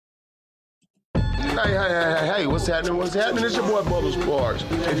Hey, what's happening? What's happening? It's your boy Bubba Sparks.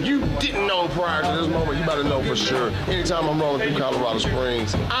 If you didn't know prior to this moment, you better know for sure. Anytime I'm rolling through Colorado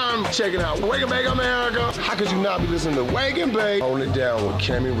Springs, I'm checking out Wake and Bake America. How could you not be listening to Wake and Bake? Holding it down with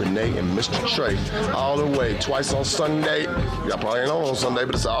Cammy, Renee, and Mr. Trey. All the way, twice on Sunday. Y'all probably ain't on Sunday,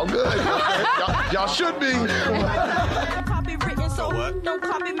 but it's all good. Y'all should be. Copywritten, so don't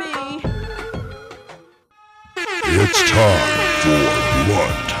copy me. It's time for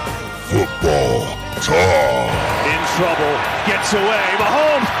Blunt Football Talk. In trouble, gets away.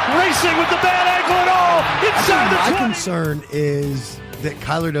 Mahomes racing with the bad ankle and all inside the 20. My concern is that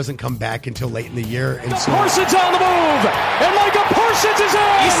Kyler doesn't come back until late in the year. And so, Parsons on the move, and Micah Parsons is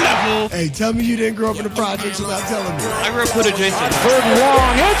in. Hey, tell me you didn't grow up in the projects without telling me. I grew up with adjacent. Third and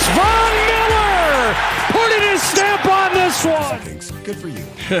long, it's Von Miller putting his stamp on this one. Things. Good for you.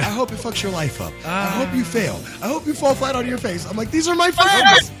 I hope it fucks your life up. I hope you fail. I hope you fall flat on your face. I'm like, these are my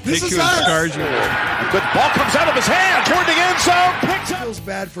friends. This is us. Good ball comes out of his hand toward the end zone. Picks up. Feels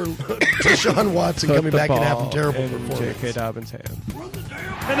bad for Deshaun Watson coming back and having terrible performance. J.K. Dobbins' hand.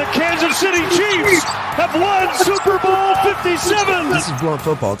 And the Kansas City Chiefs have won Super Bowl 57. This is Blunt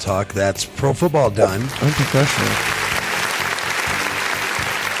Football Talk. That's pro football done. Unprofessional.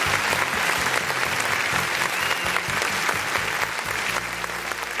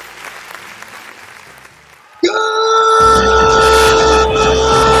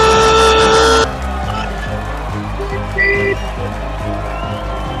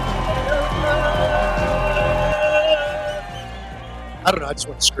 I don't know. I just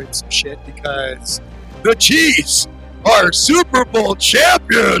want to scream some shit because the Chiefs are Super Bowl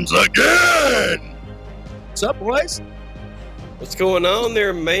champions again. What's up, boys? What's going on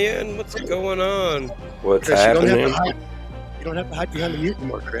there, man? What's going on? What's Chris, happening? You don't have to hide behind the mute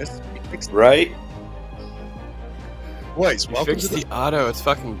anymore, Chris. Right? Boys, welcome Fix to the auto. It's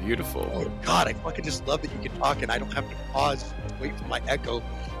fucking beautiful. Oh, God, I fucking just love that you can talk and I don't have to pause, wait for my echo.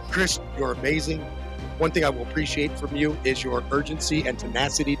 Chris, you're amazing. One thing I will appreciate from you is your urgency and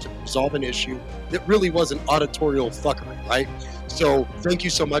tenacity to resolve an issue that really was an auditorial fuckery, right? So thank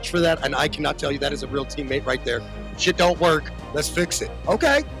you so much for that. And I cannot tell you that is a real teammate right there. Shit don't work. Let's fix it.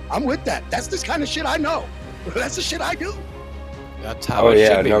 Okay, I'm with that. That's this kind of shit I know. That's the shit I do. That's how it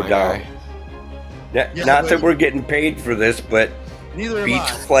should be, no my doubt. guy. Yeah, Not but- that we're getting paid for this, but Neither am beach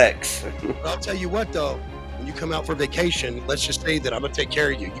I. flex. But I'll tell you what, though. When you come out for vacation, let's just say that I'm going to take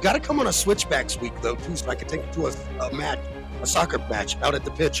care of you. You got to come on a switchbacks week, though, too, so I can take you to a match, a soccer match out at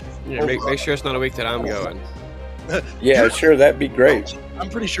the pitch. Yeah, make sure it's not a week that I'm going. Yeah, sure, that'd be great. I'm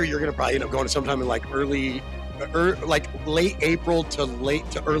pretty sure you're going to probably end up going sometime in like late April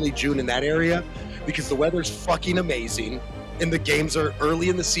to early June in that area because the weather's fucking amazing and the games are early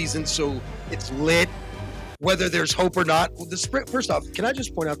in the season, so it's lit. Whether there's hope or not, first off, can I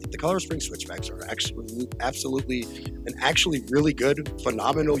just point out that the Colorado Springs Switchbacks are absolutely really good,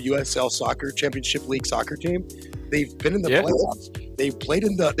 phenomenal USL Soccer Championship League soccer team. They've been in the playoffs. They played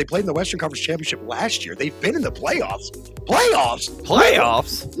in the Western Conference Championship last year. They've been in the playoffs.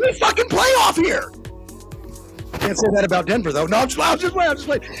 Playoffs? We're fucking playoff here. Can't say that about Denver though. No, I'm just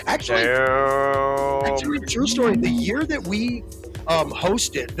playing. Actually, true story. The year that we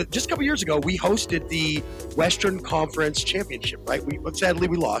hosted, just a couple years ago, we hosted the Western Conference Championship, right? Sadly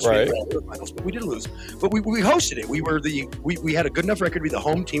we lost, right. But we didn't lose. But we hosted it. We had a good enough record to be the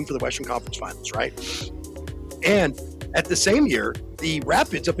home team for the Western Conference Finals, right? And at the same year, the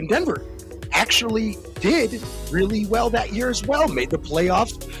Rapids up in Denver actually did really well that year as well. Made the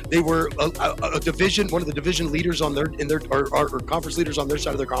playoffs. They were one of the division leaders or conference leaders on their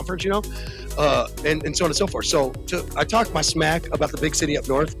side of their conference, and so on and so forth. So I talked my smack about the big city up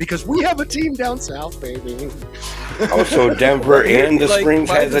north because we have a team down south, baby. Also, Denver and the Springs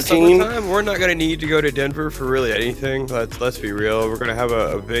has a team. We're not going to need to go to Denver for really anything. Let's be real. We're going to have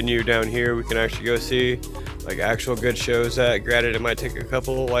a venue down here we can actually go see like actual good shows at. Granted, it might take a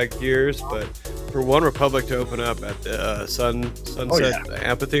couple like years, but for One Republic to open up at the Sunset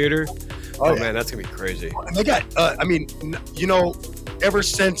Amphitheater, man, that's gonna be crazy. And they got, ever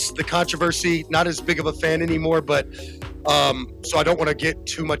since the controversy, not as big of a fan anymore, but so I don't want to get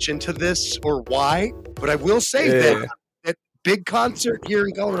too much into this or why, but I will say that big concert here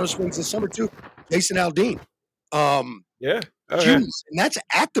in Colorado Springs this summer too, Jason Aldean. And that's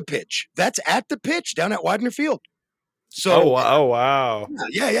at the pitch. That's at the pitch down at Widener Field. So, wow.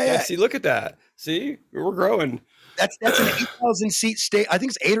 Yeah. See, look at that. See, we're growing. That's an 8,000 seat I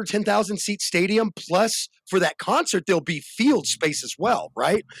think it's 8 or 10,000 seat stadium. Plus, for that concert, there'll be field space as well,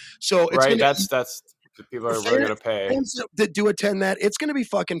 right? So it's right. People are really gonna pay. Fans that do attend that, it's going to be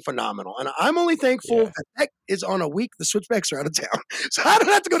fucking phenomenal. And I'm only thankful that is on a week the Switchbacks are out of town. So I don't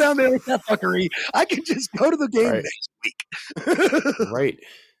have to go down there with that fuckery. I can just go to the game next week. Right.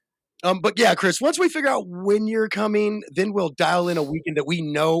 But yeah, Chris, once we figure out when you're coming, then we'll dial in a weekend that we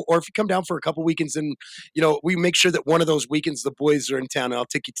know, or if you come down for a couple weekends and, we make sure that one of those weekends the boys are in town and I'll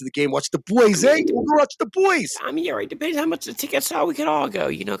take you to the game. Watch the boys, eh? We'll go watch the boys. I mean, it depends how much the tickets are. We could all go,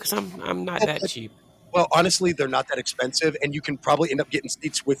 because I'm not that cheap. Well, honestly, they're not that expensive, and you can probably end up getting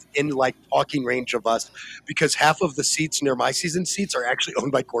seats within like talking range of us because half of the seats near my season seats are actually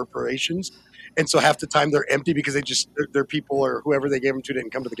owned by corporations. And so half the time they're empty because their people or whoever they gave them to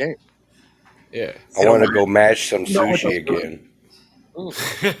didn't come to the game. Yeah. I want to go mash some sushi again. Well,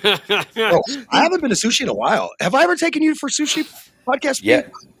 I haven't been to sushi in a while. Have I ever taken you for sushi podcast? Yeah.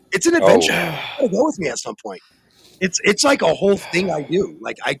 It's an adventure. You gotta go with me at some point. It's like a whole thing I do.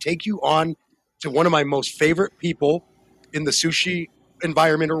 Like I take you on to one of my most favorite people in the sushi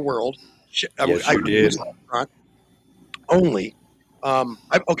environment or world. Yes, you did. Only.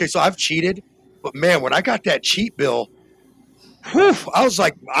 So I've cheated. But man, when I got that cheat bill, I was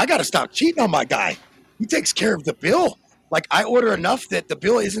like, I got to stop cheating on my guy. He takes care of the bill. Like I order enough that the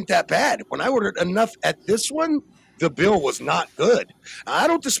bill isn't that bad. When I ordered enough at this one, the bill was not good. I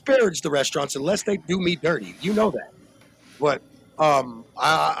don't disparage the restaurants unless they do me dirty. You know that. But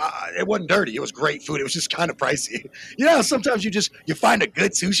it wasn't dirty. It was great food. It was just kind of pricey. Sometimes you find a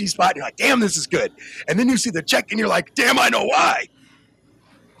good sushi spot and you're like, damn, this is good. And then you see the check and you're like, damn, I know why.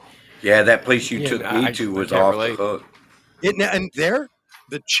 Yeah, that place you took me to was off the hook. And there,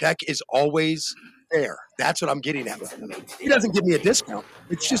 the check is always fair. That's what I'm getting at with him. He doesn't give me a discount.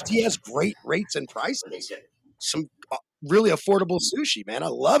 It's just he has great rates and prices. Some really affordable sushi, man. I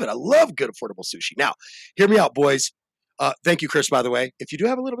love it. I love good affordable sushi. Now, hear me out, boys. Thank you, Chris, by the way. If you do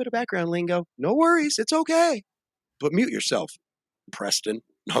have a little bit of background lingo, no worries. It's okay. But mute yourself, Preston.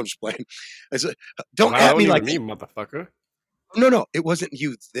 No, I'm just playing. Don't at me like me, motherfucker. No, it wasn't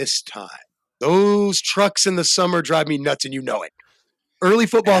you this time. Those trucks in the summer drive me nuts, and you know it. Early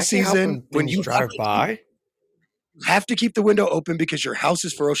football season, when you drive by, you have to keep the window open because your house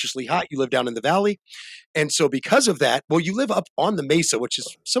is ferociously hot. You live down in the valley. And so because of that, you live up on the mesa, which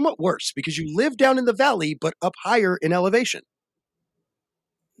is somewhat worse because you live down in the valley, but up higher in elevation.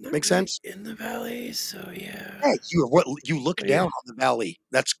 Make sense? In the valley, so yeah. Hey, you look down on the valley.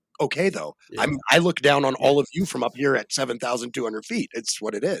 That's okay, though. Yeah. I mean, I look down on all of you from up here at 7,200 feet. It's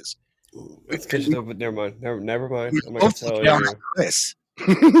what it is. It's because never mind. Never mind. I'm going to tell you. Chris,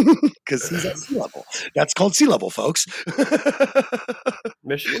 because he's at sea level. That's called sea level, folks.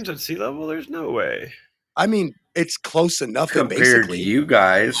 Michigan's at sea level? There's no way. I mean, it's close enough. Compared to you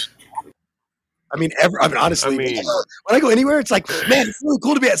guys. I mean, honestly, when I go anywhere, it's like, man, it's really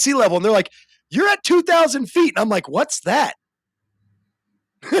cool to be at sea level. And they're like, you're at 2,000 feet. And I'm like, what's that?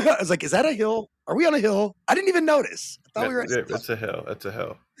 I was like, is that a hill? Are we on a hill? I didn't even notice. I thought we were at It's a hill. It's a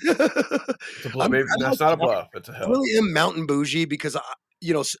hill. It's a bluff. Maybe that's not a bluff. It's a hill. I really am mountain bougie because,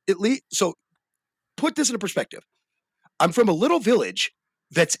 at least, so put this into perspective. I'm from a little village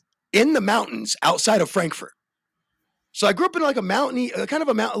that's in the mountains outside of Frankfurt. So I grew up in like a mountainy, a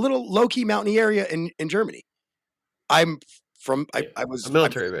little low-key mountainy area in Germany. I'm from, I was a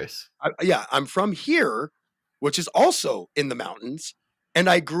military base. I'm from here, which is also in the mountains. And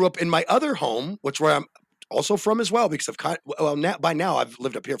I grew up in my other home, where I'm also from as well, because by now I've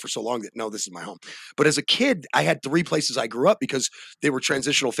lived up here for so long that no, this is my home. But as a kid, I had 3 places I grew up because they were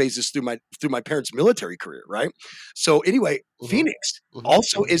transitional phases through my parents' military career, right? So anyway, Phoenix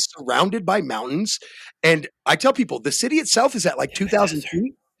also is surrounded by mountains. And I tell people the city itself is at like 2,000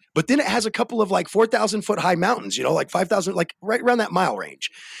 feet, but then it has a couple of like 4,000 foot high mountains, like 5,000, like right around that mile range.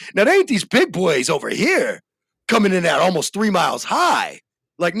 Now, they ain't these big boys over here coming in at almost 3 miles high.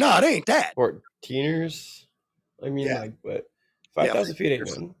 Like, no, it ain't that. 14ers? I mean, what? 5,000 feet ain't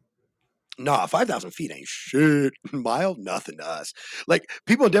nothing. Nah, 5,000 feet ain't shit. Mile, nothing to us. Like,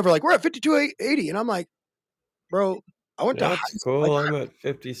 people in Denver are like, we're at 5280. And I'm like, bro, I went to high school. Cool. I'm at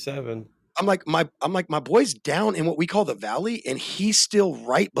 57. I'm like, my boy's down in what we call the valley, and he's still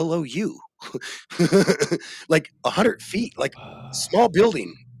right below you. Like 100 feet, like small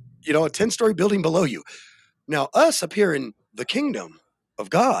building, a 10-story building below you. Now, us up here in the kingdom of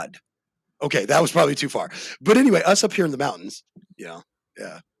God. Okay, that was probably too far. But anyway, us up here in the mountains, yeah.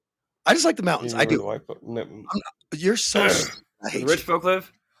 I just like the mountains. I do. You're so I hate rich folk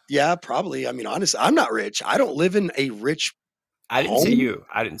live? Yeah, probably. I mean, honestly, I'm not rich. I don't live in a rich I didn't say you.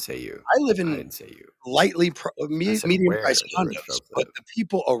 I didn't say you. I live in lightly medium-priced condos, but the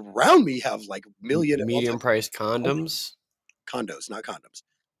people around me have like medium-priced condoms? Condos, not condoms.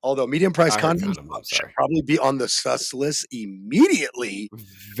 Although medium price I heard condoms condom, I'm should sorry. probably be on the sus list immediately.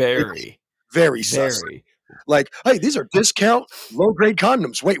 Very, Very sus. very. Like, hey, these are discount low grade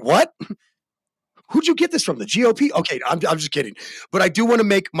condoms. Wait, what? Who'd you get this from? The GOP? Okay, I'm just kidding. But I do want to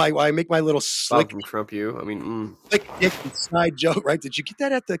make my little Bob slick from Trump U. I mean, dick side joke, right? Did you get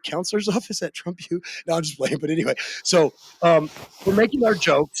that at the counselor's office at Trump U? No, I'm just playing. But anyway, so we're making our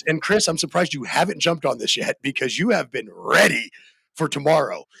jokes. And Chris, I'm surprised you haven't jumped on this yet because you have been ready for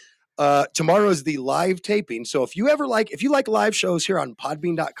tomorrow. Tomorrow is the live taping. So if you like live shows here on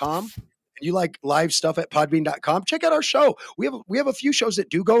podbean.com, you like live stuff at podbean.com, check out our show. We have a few shows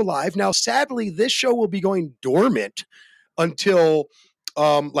that do go live. Now, sadly, this show will be going dormant until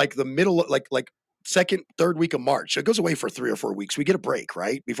like the middle, like second, third week of March. So it goes away for 3 or 4 weeks. We get a break,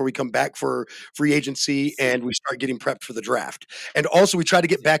 right? Before we come back for free agency and we start getting prepped for the draft. And also we try to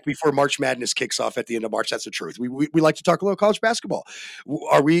get back before March Madness kicks off at the end of March. That's the truth. We like to talk a little college basketball.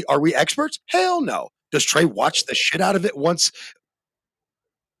 Are we experts? Hell no. Does Trey watch the shit out of it once?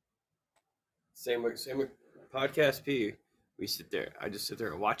 same with Podcast P. I just sit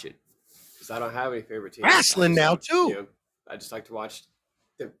there and watch it because I don't have any favorite teams. Wrestling now too. I just like to watch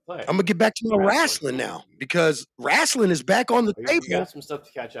them play. I'm gonna get back to my wrestling now because wrestling is back on the table. You got some stuff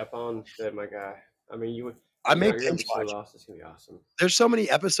to catch up on, my guy. I mean, I may binge watch. It's gonna be awesome. There's so many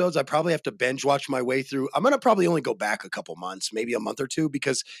episodes I probably have to binge watch my way through. I'm gonna probably only go back a couple months, maybe a month or two,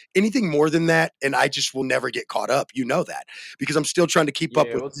 because anything more than that, and I just will never get caught up. You know that because I'm still trying to keep up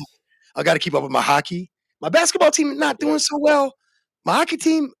with. I got to keep up with my hockey. My basketball team not doing so well. My hockey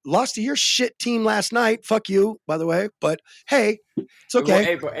team lost to your shit team last night. Fuck you, by the way. But hey, it's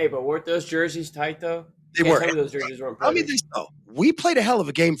okay. But weren't those jerseys tight though? They were. Those jerseys weren't. I mean, we played a hell of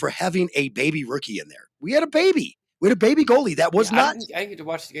a game for having a baby rookie in there. We had a baby. We had a baby goalie. That was not. I didn't get to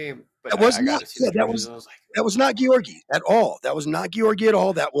watch the game. But that was not. That was not Georgi at all. That was not Georgi at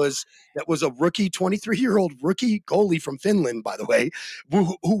all. That was a rookie, 23-year-old rookie goalie from Finland, by the way,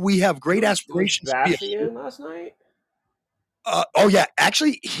 who we have great aspirations. Bastian last night. Oh yeah,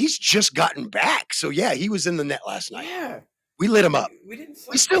 actually, he's just gotten back. So yeah, he was in the net last night. Yeah, we lit him up.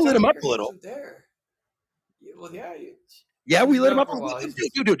 We still lit him up a little. There. Yeah, well, yeah. Yeah, we lit him up a little.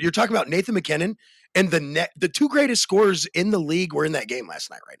 Dude, you're talking about Nathan McKinnon and the two greatest scorers in the league were in that game last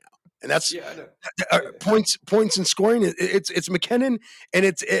night, right now. And that's points and scoring. It's McKinnon and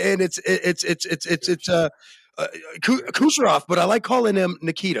it's Kucherov, but I like calling him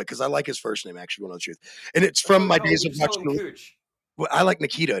Nikita because I like his first name. Actually, one of the truth, and it's from my days of watching. Well, I like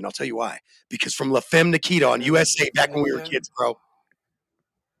Nikita, and I'll tell you why. Because from La Femme Nikita on USA back when we were kids, bro.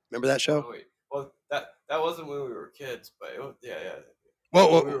 Remember that show? Oh, wait. Well, that wasn't when we were kids, but yeah.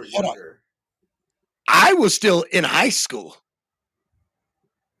 Well, we were younger. I was still in high school.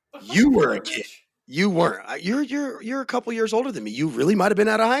 You were a kid. You weren't. You're a couple years older than me. You really might have been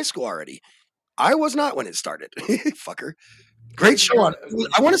out of high school already. I was not when it started. Fucker. Great show on.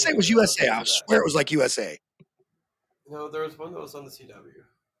 I want to say it was USA. I swear it was like USA. No, there was one that was on the CW.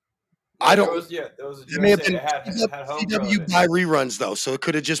 I don't. There was it may have been CW buy reruns though, so it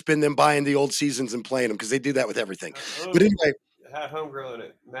could have just been them buying the old seasons and playing them because they do that with everything. But anyway, it had homegrown in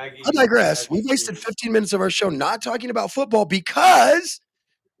it. Maggie. I digress. We wasted 15 minutes of our show not talking about football because,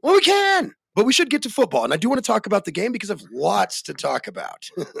 well, we can, but we should get to football, and I do want to talk about the game because I have lots to talk about.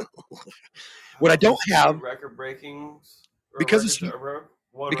 What I don't have record breaking because of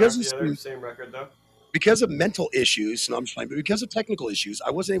same record though. Because of mental issues, no, I'm just playing, but because of technical issues,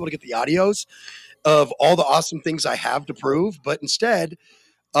 I wasn't able to get the audios of all the awesome things I have to prove. But instead,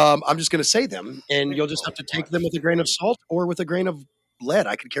 I'm just going to say them, and you'll just have to take them with a grain of salt or with a grain of lead.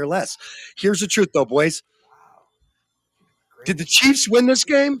 I could care less. Here's the truth, though, boys. Did the Chiefs win this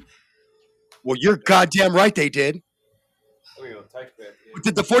game? Well, you're goddamn right they did.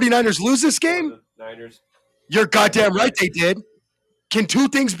 Did the 49ers lose this game? You're goddamn right they did. Can two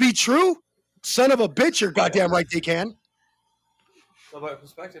things be true? Son of a bitch, you're goddamn right they can. It's all about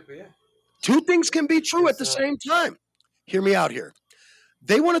perspective, but yeah. Two things can be true at the same time. Hear me out here.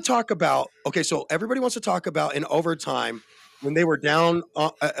 They want to talk about, okay, so everybody wants to talk about in overtime when they were down,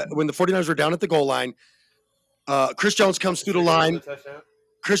 when the 49ers were down at the goal line, Chris Jones comes through the line.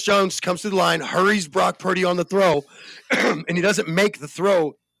 Chris Jones comes through the line, hurries Brock Purdy on the throw, and he doesn't make the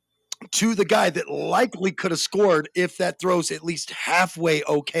throw to the guy that likely could have scored if that throw's at least halfway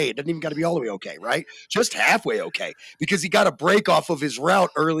okay. It doesn't even got to be all the way okay, right? Just halfway okay, because he got a break off of his route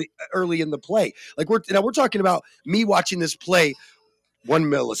early in the play. Like we're talking about me watching this play 1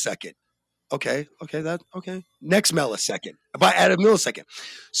 millisecond. Okay. Next millisecond, about at a millisecond.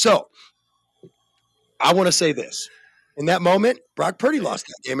 So I want to say this. In that moment, Brock Purdy lost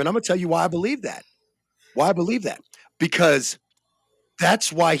that game, and I'm going to tell you why I believe that. Because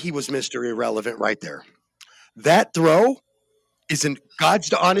That's why he was Mr. Irrelevant right there. That throw is God's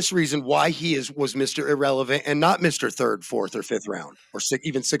the honest reason why he was Mr. Irrelevant and not Mr. Third, fourth, or fifth round, or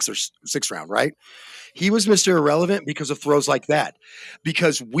even sixth round, right? He was Mr. Irrelevant because of throws like that.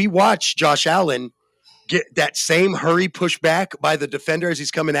 Because we watched Josh Allen get that same hurry push back by the defender as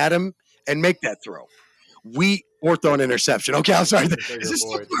he's coming at him and make that throw. Or throw an interception. Okay, I'm sorry. Is this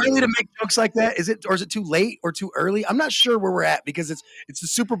too early to make jokes like that? Is it too late or too early? I'm not sure where we're at because it's the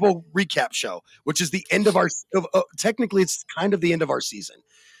Super Bowl recap show, which is the end of our technically it's kind of the end of our season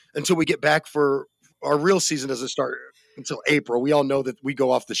until we get back for our real season doesn't start until April. We all know that we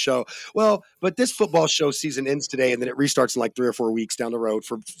go off the show. Well, but this football show season ends today and then it restarts in like 3 or 4 weeks down the road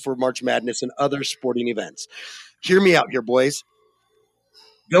for March Madness and other sporting events. Hear me out here, boys.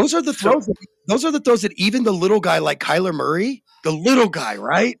 Those are the throws. Those are the throws that even the little guy like Kyler Murray, the little guy,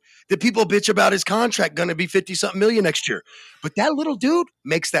 right? That people bitch about his contract going to be 50-something million next year. But that little dude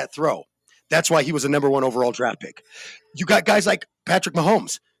makes that throw. That's why he was a number 1 overall draft pick. You got guys like Patrick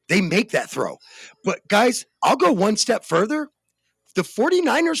Mahomes. They make that throw. But guys, I'll go one step further. The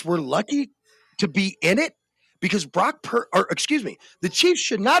 49ers were lucky to be in it because the Chiefs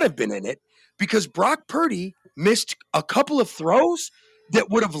should not have been in it because Brock Purdy missed a couple of throws that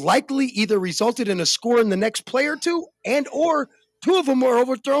would have likely either resulted in a score in the next play or two, and or 2 of them were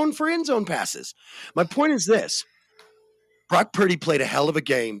overthrown for end zone passes. My point is this. Brock Purdy played a hell of a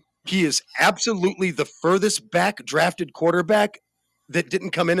game. He is absolutely the furthest back drafted quarterback that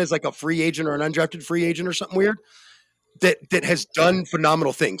didn't come in as like a free agent or an undrafted free agent or something weird that has done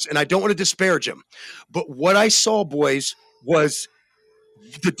phenomenal things. And I don't want to disparage him. But what I saw, boys, was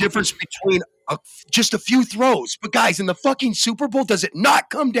the difference between just a few throws. But guys, in the fucking Super Bowl, does it not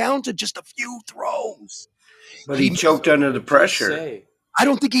come down to just a few throws? But he choked under the pressure. I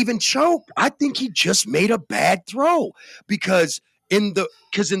don't think he even choked. I think he just made a bad throw because in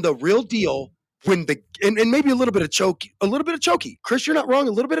the real deal, when and maybe a little bit of choky. Chris, you're not wrong.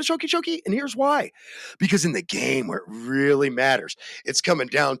 A little bit of choky. And here's why. Because in the game where it really matters, it's coming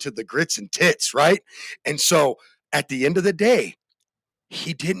down to the grits and tits, right? And so at the end of the day,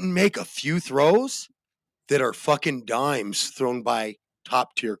 he didn't make a few throws that are fucking dimes thrown by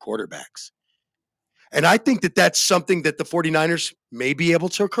top-tier quarterbacks. And I think that that's something that the 49ers may be able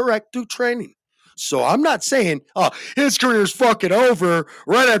to correct through training. So I'm not saying, his career's fucking over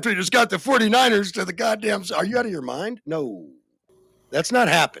right after he just got the 49ers to the goddamn – are you out of your mind? No. That's not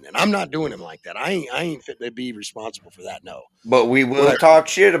happening. I'm not doing him like that. I ain't fit to be responsible for that, no. But we will talk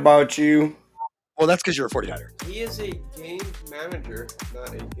shit about you. Well, that's because you're a 49er. He is a game manager,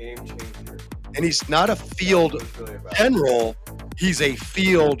 not a game changer. And he's not a field general. He's a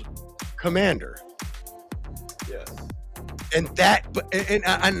field commander. Yes. And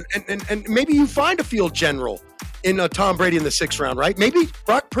maybe you find a field general in Tom Brady in the 6th round, right? Maybe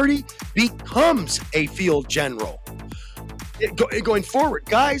Brock Purdy becomes a field general going forward.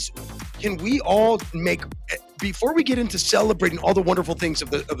 Guys, can we all make – before we get into celebrating all the wonderful things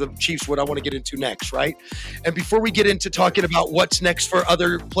of the Chiefs, what I want to get into next, right? And before we get into talking about what's next for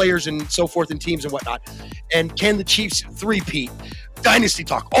other players and so forth and teams and whatnot, and can the Chiefs three-peat, dynasty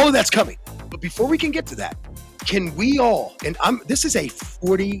talk, all of that's coming. But before we can get to that, can we all, and this is a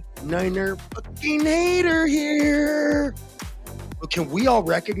 49er fucking hater here, but can we all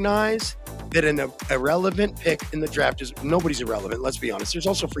recognize that an irrelevant pick in the draft is nobody's irrelevant. Let's be honest. There's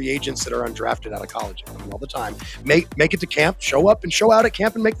also free agents that are undrafted out of college all the time. Make it to camp, show up and show out at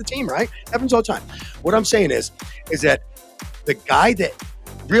camp and make the team, right? Happens all the time. What I'm saying is that the guy that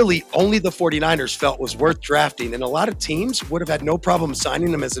really only the 49ers felt was worth drafting, and a lot of teams would have had no problem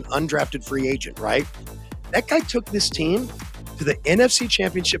signing him as an undrafted free agent, right? That guy took this team to the NFC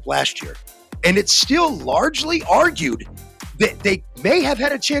Championship last year, and it's still largely argued that they may have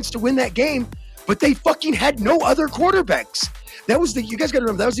had a chance to win that game, but they fucking had no other quarterbacks. You guys got to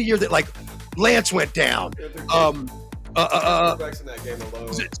remember, that was the year that like Lance went down. Quarterbacks in that game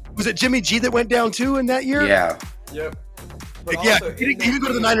alone. Was it Jimmy G that went down too in that year? Yeah. Yep. Yeah, he didn't go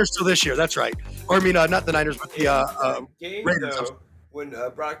to the Niners till this year. That's right. Or I mean, not the Niners, but the game, Raiders. Though, when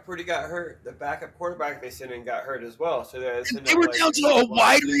Brock Purdy got hurt, the backup quarterback they sent in got hurt as well. So they were down to a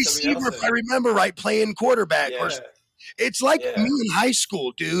wide receiver, if I remember right, playing quarterback. Yeah. It's like me in high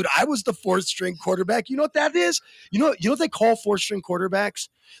school, dude. I was the 4th string quarterback. You know what that is? You know what they call 4th string quarterbacks?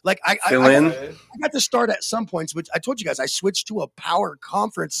 Like I got to start at some points, but I told you guys I switched to a power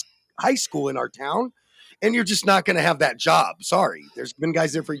conference high school in our town, and you're just not going to have that job. Sorry. There's been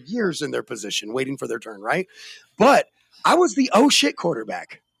guys there for years in their position waiting for their turn, right? But I was the shit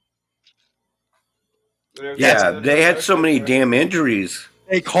quarterback. Yeah, they had so many damn injuries.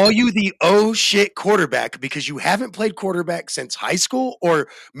 They call you the oh shit quarterback because you haven't played quarterback since high school, or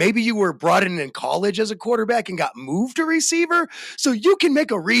maybe you were brought in college as a quarterback and got moved to receiver, so you can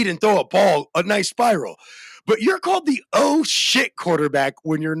make a read and throw a ball a nice spiral. But you're called the oh shit quarterback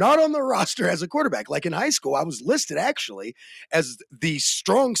when you're not on the roster as a quarterback. Like in high school, I was listed actually as the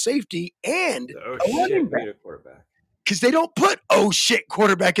strong safety and a running back. Quarterback. Because they don't put oh shit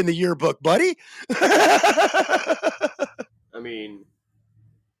quarterback in the yearbook, buddy. I mean,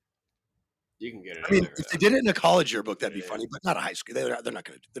 you can get it. I mean, if they did it in a college yearbook, that'd be funny, but not a high school. They're not gonna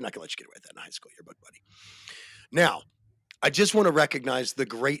let you get away with that in a high school yearbook, buddy. Now, I just want to recognize the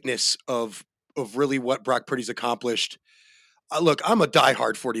greatness of really what Brock Purdy's accomplished. Look, I'm a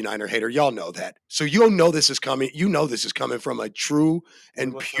diehard 49er hater. Y'all know that. So you'll know this is coming. You know this is coming from a true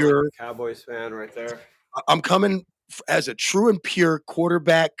and pure Cowboys fan right there. I'm coming as a true and pure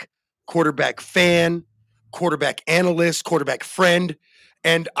quarterback fan, quarterback analyst, quarterback friend,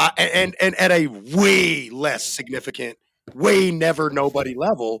 and at a way less significant, way never nobody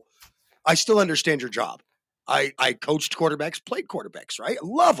level, I still understand your job. I coached quarterbacks, played quarterbacks, right? I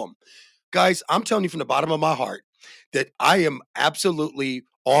love them. Guys, I'm telling you from the bottom of my heart that I am absolutely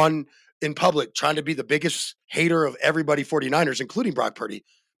in public trying to be the biggest hater of everybody 49ers, including Brock Purdy.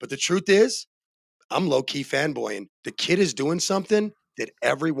 But the truth is, I'm low-key fanboying. The kid is doing something that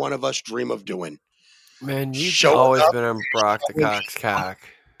every one of us dream of doing. Man, you've always been on Brock the Cock's cock.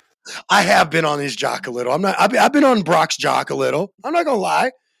 I have been on his jock a little. I've been on Brock's jock a little. I'm not gonna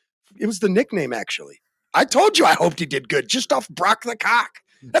lie. It was the nickname, actually. I told you I hoped he did good just off Brock the Cock.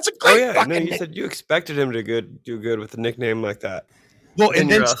 That's a great fucking you said you expected him to do good with a nickname like that. Well, and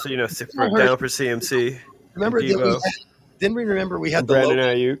then you're also, down for CMC. Remember we had Brandon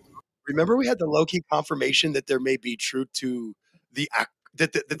Ayuk. Remember we had the low-key confirmation that there may be truth to the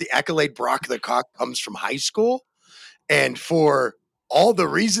accolade Brock the Cock comes from high school, and for all the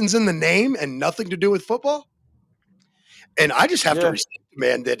reasons in the name and nothing to do with football. And I just have to respect the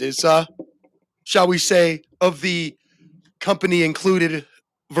man that is, shall we say, of the company included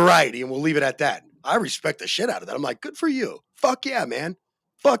variety, and we'll leave it at that. I respect the shit out of that. I'm like, good for you. Fuck yeah, man.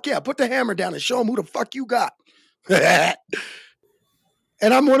 Fuck yeah. Put the hammer down and show them who the fuck you got.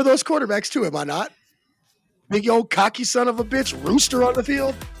 And I'm one of those quarterbacks too, am I not? Big old cocky son of a bitch, rooster on the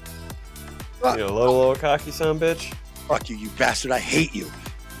field. You know, little cocky son of a bitch. Fuck you, you bastard. I hate you.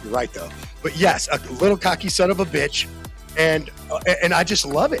 You're right though. But yes, a little cocky son of a bitch. And I just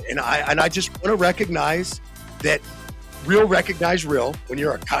love it. And I just want to recognize that recognize real when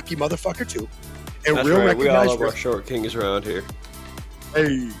you're a cocky motherfucker too. And that's real right. recognize we all love real. Our short kings around here.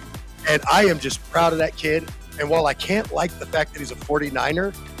 Hey. And I am just proud of that kid. And while I can't like the fact that he's a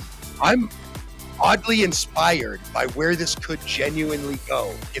 49er, I'm oddly inspired by where this could genuinely go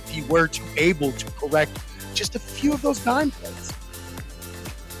if he were to able to correct just a few of those dime plays.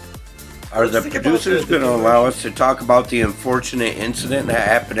 Are the producers going to allow us to talk about the unfortunate incident that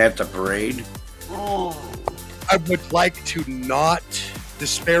happened at the parade? I would like to not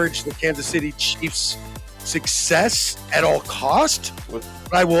disparage the Kansas City Chiefs' success at all cost. But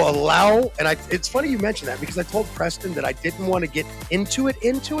I will allow, and it's funny you mentioned that because I told Preston that I didn't want to get into it,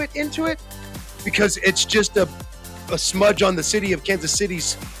 because it's just a smudge on the city of Kansas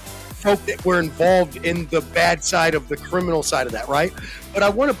City's folk that were involved in the bad side of the criminal side of that, right? But I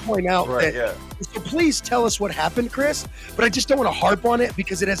want to point out so please tell us what happened, Chris, but I just don't want to harp on it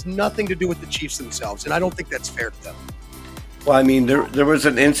because it has nothing to do with the Chiefs themselves, and I don't think that's fair to them. Well, I mean, there was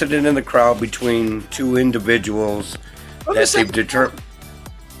an incident in the crowd between two individuals that they've determined.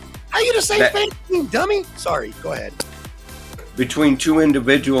 How you gonna say fake team, dummy? Sorry, go ahead. Between two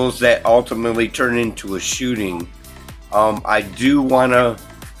individuals that ultimately turned into a shooting. I do want to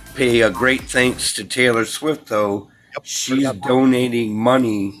pay a great thanks to Taylor Swift, though. Yep. She's donating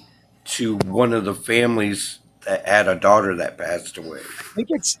money to one of the families that had a daughter that passed away.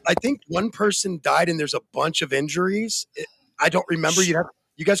 I think one person died and there's a bunch of injuries. I don't remember. You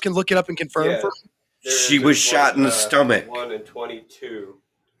guys can look it up and confirm. Yeah. She was shot in the stomach. 1 and 22.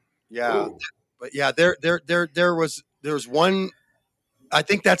 Yeah. Ooh. But yeah, there was one. I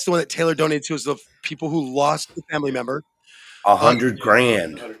think that's the one that Taylor donated to, is the people who lost a family member.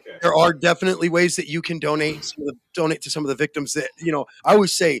 $100,000. There are definitely ways that you can donate to some of the victims that, I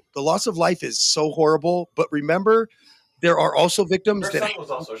always say the loss of life is so horrible, but remember, there are also victims Her son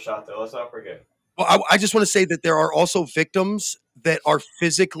was also shot, though. Let's not forget. Well, I just want to say that there are also victims that are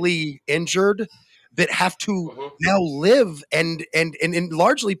physically injured that have to now live and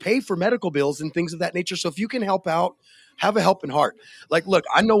largely pay for medical bills and things of that nature. So if you can help out Have a helping heart. Like, look,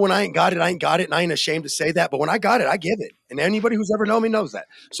 I know when I ain't got it, and I ain't ashamed to say that. But when I got it, I give it. And anybody who's ever known me knows that.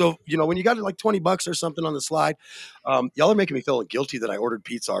 So, when you got it like $20 or something on the slide, y'all are making me feel guilty that I ordered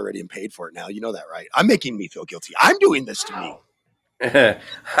pizza already and paid for it now. You know that, right? I'm making me feel guilty. I'm doing this to me.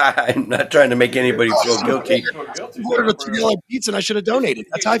 I'm not trying to make anybody feel guilty. I ordered a $2 pizza and I should have donated.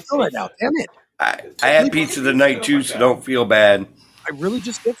 That's how I feel right now. Damn it. I had pizza tonight too, so don't feel bad. I really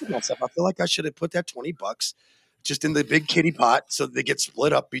just guilted myself. I feel like I should have put that $20 just in the big kitty pot so they get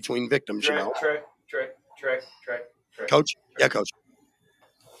split up between victims, Trey. Coach? Yeah, Coach.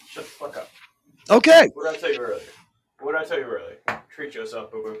 Shut the fuck up. Okay. What did I tell you earlier? Treat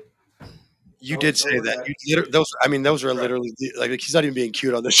yourself, boo-boo. You did say that. Those are literally, like, he's not even being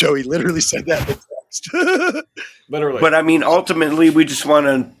cute on the show. He literally said that in text. Literally. But ultimately, we just want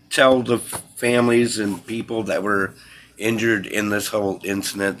to tell the families and people that were injured in this whole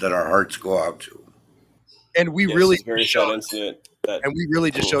incident that our hearts go out to. And we really very sad incident. And we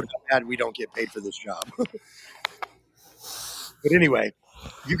really just showed how bad we don't get paid for this job. But anyway,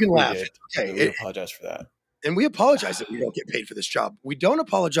 you can laugh. Okay, we apologize for that. And we apologize that we don't get paid for this job. We don't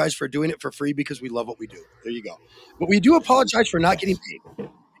apologize for doing it for free because we love what we do. There you go. But we do apologize for not getting paid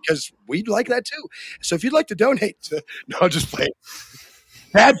because we'd like that too. So if you'd like to donate to, no, just play.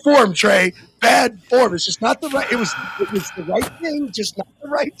 Bad form, Trey. Bad form. It's just not the right. It was the right thing, just not the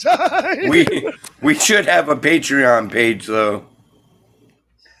right time. We should have a Patreon page though.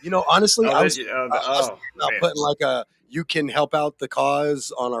 Honestly, I was putting like a you can help out the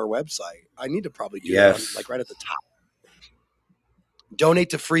cause on our website. I need to probably do that, like right at the top. Donate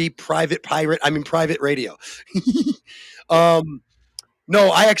to free private radio. No,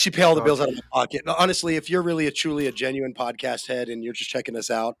 I actually pay all the bills out of my pocket. No, honestly, if you're really truly a genuine podcast head and you're just checking us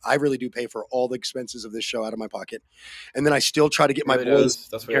out, I really do pay for all the expenses of this show out of my pocket. And then I still try to get my boys.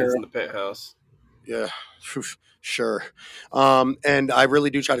 That's why it's in the penthouse. Yeah, sure. And I really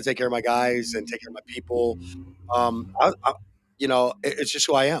do try to take care of my guys and take care of my people. It's just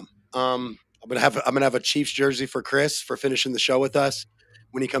who I am. I'm gonna have a Chiefs jersey for Chris for finishing the show with us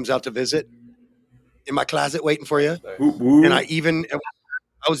when he comes out to visit. In my closet, waiting for you. And I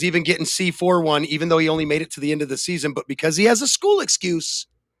was even getting C4 one, even though he only made it to the end of the season. But because he has a school excuse,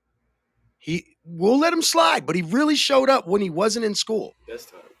 we'll let him slide. But he really showed up when he wasn't in school.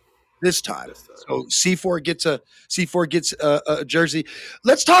 This time. So C4 gets a jersey.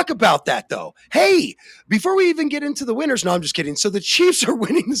 Let's talk about that though. Hey, before we even get into the winners, no, I'm just kidding. So the Chiefs are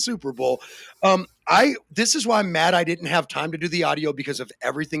winning the Super Bowl. This is why I'm mad I didn't have time to do the audio because of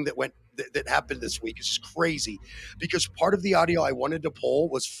everything that happened this week. It's just crazy because part of the audio I wanted to pull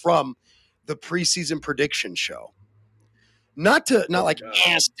was from the preseason prediction show. Not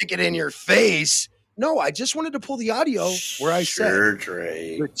stick it in your face. No, I just wanted to pull the audio where I said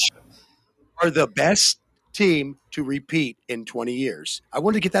Trey are the best team to repeat in 20 years. I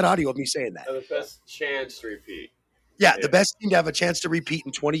wanted to get that audio of me saying that. The best chance to repeat. Yeah, the best team to have a chance to repeat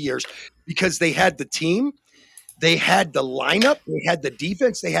in 20 years because they had the team, they had the lineup, they had the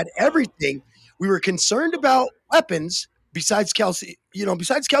defense, they had everything. We were concerned about weapons besides Kelsey.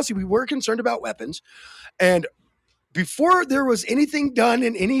 Besides Kelsey, we were concerned about weapons. And before there was anything done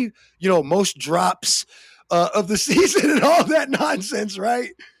in any, most drops of the season and all that nonsense,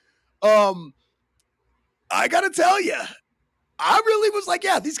 right? I got to tell you, I really was like,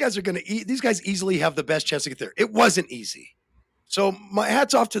 yeah, these guys easily have the best chance to get there. It wasn't easy. So my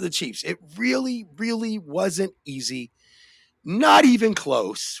hat's off to the Chiefs. It really, really wasn't easy. Not even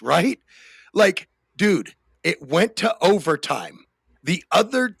close, right? Like, dude, it went to overtime. The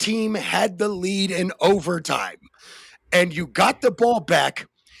other team had the lead in overtime. And you got the ball back.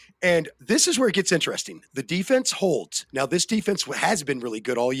 And this is where it gets interesting. The defense holds. Now, this defense has been really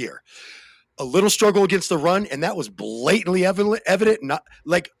good all year. A little struggle against the run, and that was blatantly evident. Not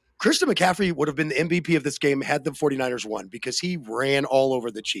like Christian McCaffrey would have been the MVP of this game had the 49ers won because he ran all over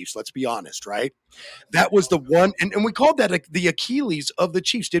the Chiefs. Let's be honest, right? That was the one. And we called that the Achilles of the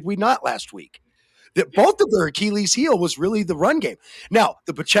Chiefs, did we not, last week? That both of their Achilles heel was really the run game. Now,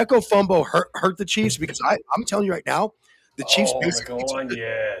 the Pacheco fumble hurt the Chiefs because I'm telling you right now, the Chiefs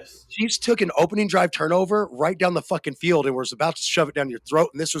Chiefs took an opening drive turnover right down the fucking field and was about to shove it down your throat,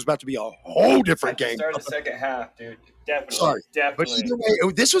 and this was about to be a whole different game. Start the second half, dude. Definitely. Sorry. Definitely. But either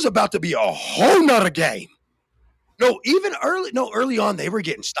way, this was about to be a whole nother game. No, even early on, they were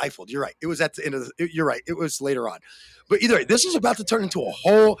getting stifled. You're right. It was at the end of you're right. It was later on. But either way, this is about to turn into a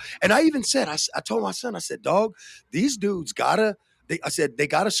whole, and I even said, I told my son, I said, dog, these dudes they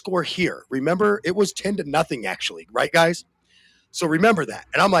gotta score here. Remember, it was 10-0 actually, right, guys? So remember that.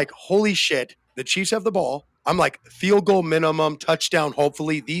 And I'm like, holy shit, the Chiefs have the ball. I'm like, field goal minimum, touchdown,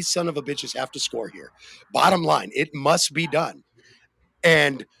 hopefully. These son of a bitches have to score here. Bottom line, it must be done.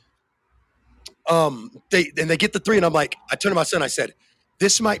 And they get the 3, and I'm like, I turned to my son, I said,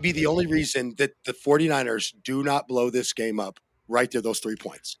 this might be the only reason that the 49ers do not blow this game up right there, those 3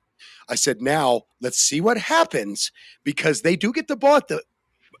 points. I said, now let's see what happens, because they do get the ball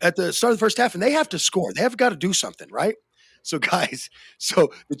at the start of the first half, and they have to score. They have got to do something, right? So, guys,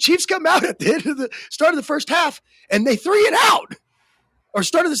 the Chiefs come out at the end of the start of the first half, and they 3 and out. Or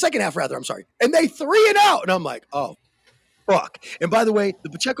start of the second half, rather, I'm sorry. And they 3 and out. And I'm like, oh, fuck. And by the way, the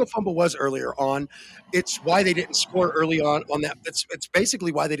Pacheco fumble was earlier on. It's why they didn't score early on that. It's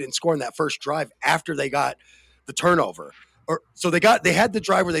basically why they didn't score in that first drive after they got the turnover. So they had the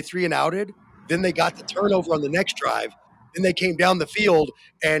drive where they 3 and outed. Then they got the turnover on the next drive. Then they came down the field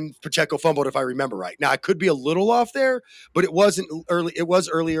and Pacheco fumbled, if I remember right. Now, I could be a little off there, but it wasn't early. It was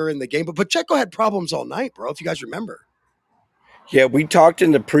earlier in the game. But Pacheco had problems all night, bro, if you guys remember. Yeah, we talked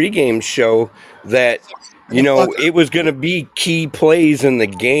in the pregame show that, it was going to be key plays in the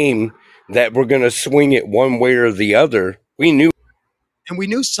game that were going to swing it one way or the other. We knew. And we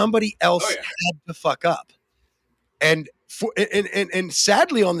knew somebody else had to fuck up. And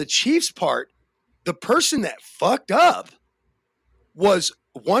sadly, on the Chiefs' part, the person that fucked up was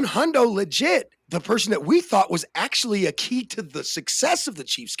one hundo legit, the person that we thought was actually a key to the success of the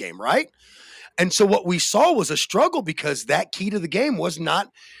Chiefs game, right? And so what we saw was a struggle because that key to the game was not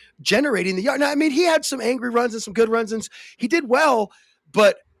generating the yard. Now, I mean, he had some angry runs and some good runs, and he did well.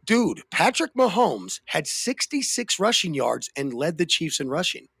 But, dude, Patrick Mahomes had 66 rushing yards and led the Chiefs in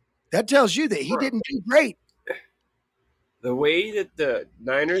rushing. That tells you that he didn't do great. The way that the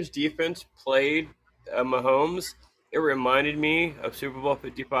Niners defense played Mahomes, it reminded me of Super Bowl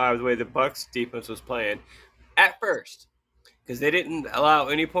 55, the way the Bucs defense was playing at first, because they didn't allow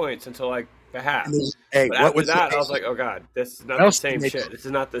any points until like the half. Hey, but after that, I was like, oh god, this is not the same shit. This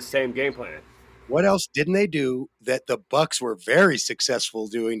is not the same game plan. What else didn't they do that the Bucs were very successful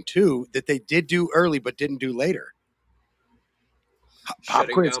doing too, that they did do early but didn't do later?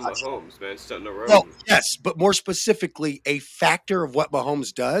 Shutting down Mahomes, man. Stunting the road. Well, yes, but more specifically, a factor of what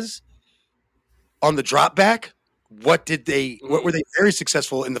Mahomes does on the drop back. What were they very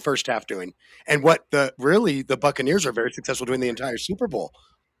successful in the first half doing? And what the Buccaneers are very successful doing the entire Super Bowl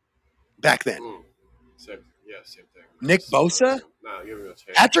back then. Same thing. Nick Bosa?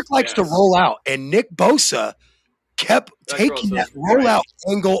 Patrick likes to roll out, and Nick Bosa kept taking that rollout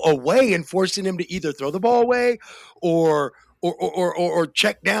angle away and forcing him to either throw the ball away or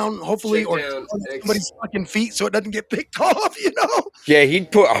check down, hopefully, or somebody's fucking feet so it doesn't get picked off, Yeah,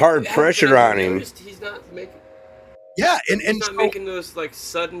 he'd put hard pressure on him. He's not making. Yeah, and he's not making those like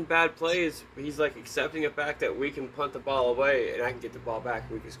sudden bad plays. He's like accepting the fact that we can punt the ball away and I can get the ball back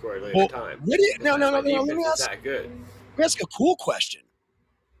and we can score it later time. No. Let me ask a cool question.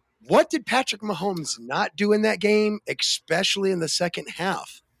 What did Patrick Mahomes not do in that game, especially in the second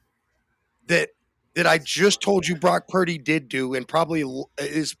half, that I just told you Brock Purdy did do, and probably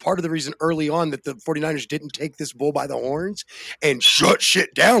is part of the reason early on that the 49ers didn't take this bull by the horns and shut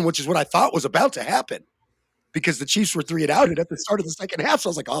shit down, which is what I thought was about to happen, because the Chiefs were 3 and outed at the start of the second half. So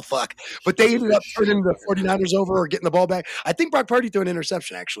I was like, oh, fuck. But they ended up turning the 49ers over or getting the ball back. I think Brock Purdy threw an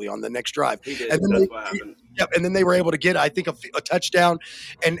interception, actually, on the next drive. He did. And then That's what happened. And then they were able to get, I think, a touchdown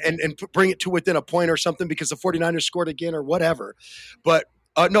and bring it to within a point or something because the 49ers scored again or whatever. But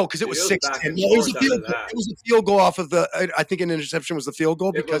no, because it was 6-10. It was a field goal off of I think an interception was the field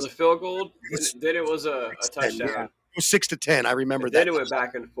goal. It was a field goal, then it was a touchdown. Yeah. It was 6-10. I remember that. Then it went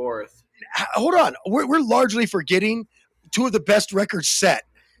back and forth. Hold on. We're largely forgetting two of the best records set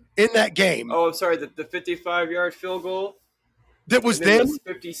in that game. Oh, I'm sorry. The 55-yard field goal. That was then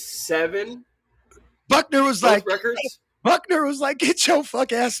 57. Buckner was like records. Buckner was like, get your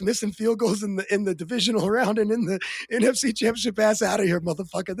fuck ass missing field goals in the divisional round and in the NFC Championship ass out of here,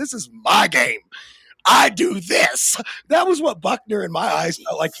 motherfucker. This is my game. I do this. That was what Buckner in my eyes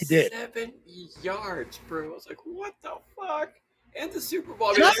felt like he did. 7 yards, bro. I was like, what the fuck? And the Super Bowl.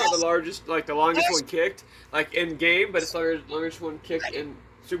 I mean, it's not the largest, like the longest one kicked, like in game, but it's the longest one kicked in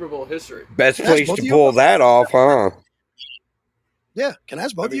Super Bowl history. Best place to pull that off, huh? Yeah. Can I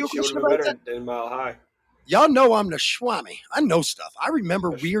ask both of you a question about that? Than Mile High. Y'all know I'm the Swami. I know stuff. I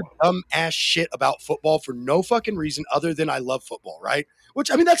remember weird, dumb ass shit about football for no fucking reason other than I love football, right?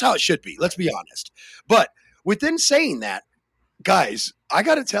 Which, I mean, that's how it should be. Let's be honest. But within saying that, guys, I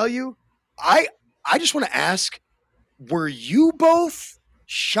got to tell you, I just want to ask, were you both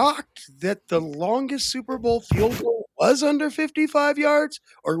shocked that the longest Super Bowl field goal was under 55 yards?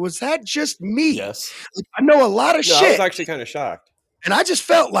 Or was that just me? Yes. I know a lot of shit. I was actually kind of shocked. And I just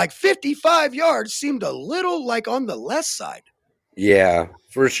felt like 55 yards seemed a little like on the less side. Yeah,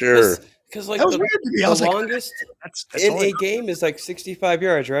 for sure. Because like That was weird to me. I the was like, longest that's in all a game is like 65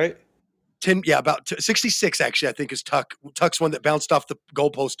 yards, right? 10, yeah, about 66 actually. I think is Tuck's one that bounced off the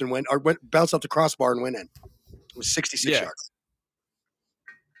goalpost and bounced off the crossbar and went in. It was 66 yards.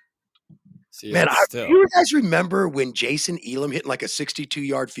 See, Man, still. you guys remember when Jason Elam hitting like a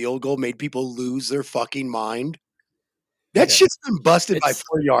 62-yard field goal made people lose their fucking mind? That shit's been busted by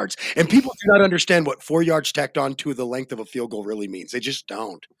 4 yards, and people do not understand what 4 yards tacked on to the length of a field goal really means. They just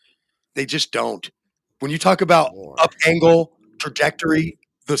don't. They just don't. When you talk about up angle, trajectory,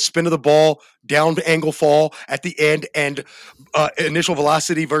 the spin of the ball, down angle fall at the end, and initial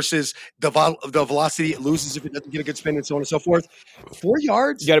velocity versus the velocity it loses if it doesn't get a good spin, and so on and so forth. 4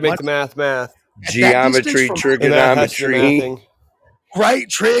 yards. You got to make the math. Geometry, trigonometry. Right,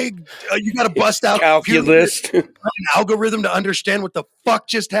 trig. You got to bust out calculus, an algorithm to understand what the fuck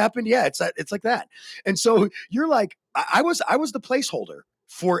just happened. Yeah, it's like that. And so you're like, I was the placeholder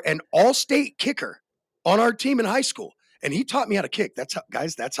for an all-state kicker on our team in high school, and he taught me how to kick. That's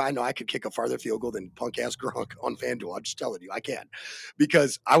how I know I could kick a farther field goal than punk ass Gronk on FanDuel. I'm just telling you, I can,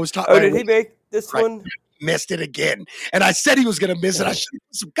 because I was taught. Oh, did he make this one? Missed it again. And I said he was going to miss it. I should have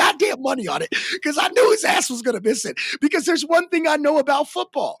put some goddamn money on it because I knew his ass was going to miss it. Because there's one thing I know about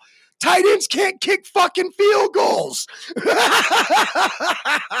football. Tight ends can't kick fucking field goals.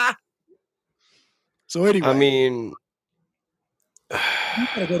 So anyway. I mean, you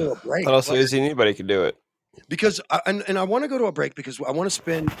gotta go to a break. But also, anybody can do it. Because, and I want to go to a break because I want to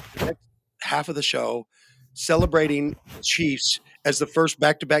spend the next half of the show celebrating the Chiefs as the first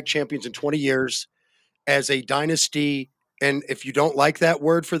back-to-back champions in 20 years. As a dynasty, and if you don't like that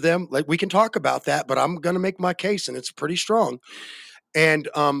word for them, like we can talk about that, but I'm going to make my case, and it's pretty strong. And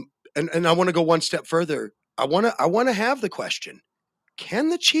I want to go one step further. I want to have the question: can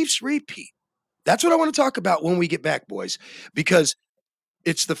the Chiefs repeat? That's what I want to talk about when we get back, boys, because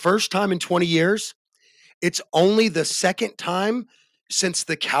it's the first time in 20 years. It's only the second time since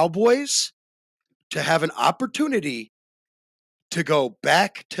the Cowboys to have an opportunity to go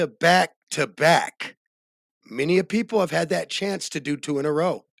back to back to back. Many people have had that chance to do 2 in a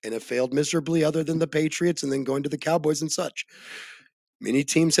row and have failed miserably, other than the Patriots and then going to the Cowboys and such. Many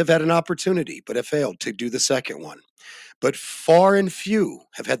teams have had an opportunity, but have failed to do the second one. But far and few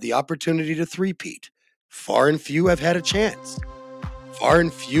have had the opportunity to three-peat. Far and few have had a chance.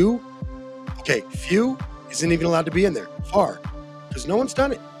 Few isn't even allowed to be in there. Far, because no one's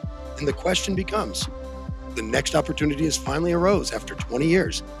done it. And the question becomes, the next opportunity has finally arose after 20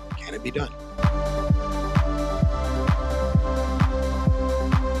 years. Can it be done?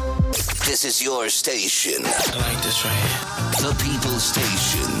 This is your station. I like this right here. The People's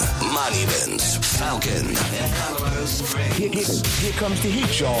Station. Monuments. Falcon. And Colorado Springs. Here comes the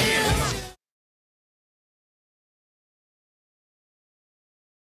heat, y'all.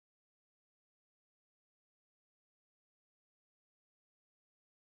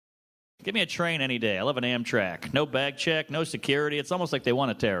 Give me a train any day. I love an Amtrak. No bag check, no security. It's almost like they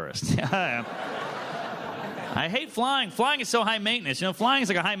want a terrorist. I hate flying. Flying is so high maintenance. You know, flying is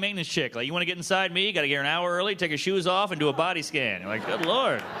like a high maintenance chick. Like, you want to get inside me, you got to get here an hour early, take your shoes off, and do a body scan. You're like, good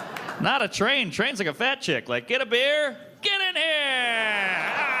Lord. Not a train. Train's like a fat chick. Like, get a beer, get in here.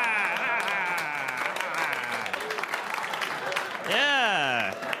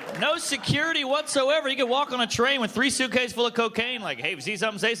 Yeah. No security whatsoever. You can walk on a train with 3 suitcases full of cocaine. Like, hey, if you see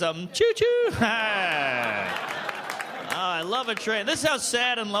something, say something. Choo-choo. I love a train. This is how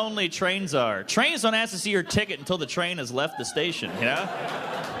sad and lonely trains are. Trains don't ask to see your ticket until the train has left the station, you know?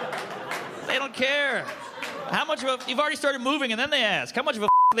 They don't care. How much of a... You've already started moving, and then they ask, how much of a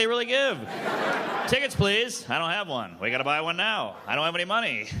do they really give? Tickets, please. I don't have one. We got to buy one now. I don't have any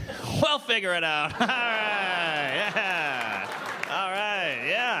money. We'll figure it out. All right, yeah. All right,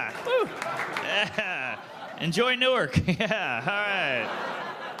 yeah. Woo. Yeah. Enjoy Newark. Yeah, all right.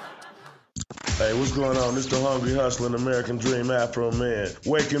 Hey, what's going on? It's the Hungry Hustling American Dream Afro Man.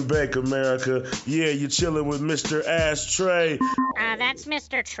 Wake and bake, America. Yeah, you're chilling with Mr. Ashtray. That's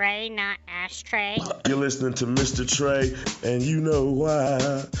Mr. Trey, not Ashtray. You're listening to Mr. Trey, and you know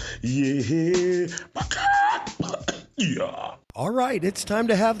why. Yeah. Yeah. All right, it's time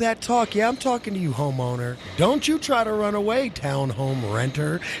to have that talk. Yeah, I'm talking to you, homeowner. Don't you try to run away, townhome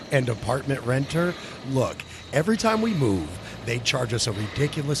renter and apartment renter. Look, every time we move, they charge us a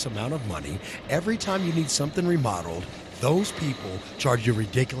ridiculous amount of money. Every time you need something remodeled, those people charge you a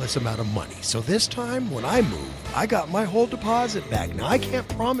ridiculous amount of money. So this time, when I moved, I got my whole deposit back. Now, I can't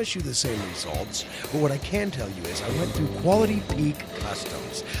promise you the same results, but what I can tell you is I went through Quality Peak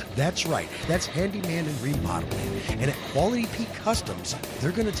Customs. That's right. That's handyman and remodeling. And at Quality Peak Customs,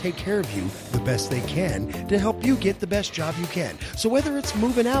 they're going to take care of you the best they can to help you get the best job you can. So whether it's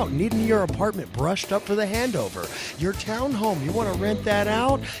moving out, needing your apartment brushed up for the handover, your townhome, you want to rent that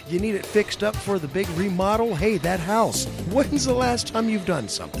out, you need it fixed up for the big remodel, hey, that house, when's the last time you've done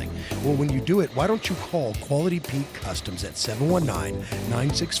something? Well, when you do it, why don't you call Quality Peak Customs at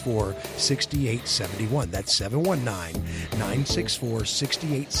 719-964-6871. That's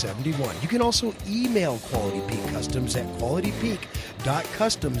 719-964-6871. You can also email Quality Peak Customs at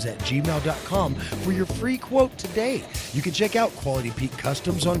qualitypeak.customs@gmail.com for your free quote today. You can check out Quality Peak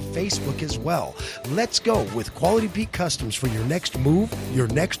Customs on Facebook as well. Let's go with Quality Peak Customs for your next move, your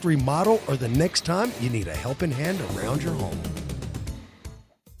next remodel, or the next time you need a helping hand around your home.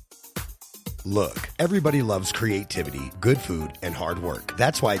 Look, everybody loves creativity, good food, and hard work.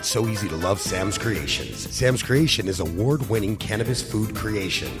 That's why it's so easy to love Sam's Creations. Sam's Creation is award-winning cannabis food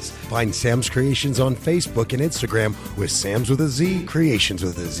creations. Find Sam's Creations on Facebook and Instagram with Sam's with a Z, Creations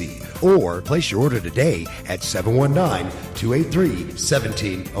with a Z. Or place your order today at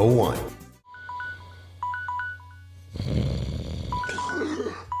 719-283-1701.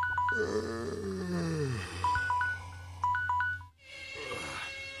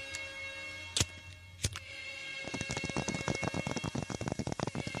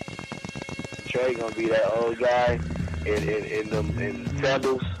 Trey gonna be that old guy in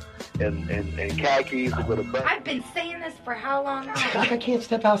sandals and khakis with a button. I've been saying this for how long now? I can't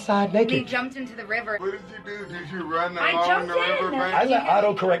step outside naked. We jumped into the river. What did you do? Did you run I along jumped the river in. bank? I let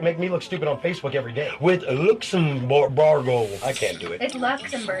autocorrect make me look stupid on Facebook every day. With Luxembourg. I can't do it. It's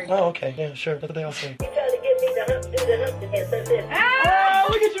Luxembourg. Oh, okay. Yeah, sure. That's what they all say. You trying to get me to do the hump and something. Oh,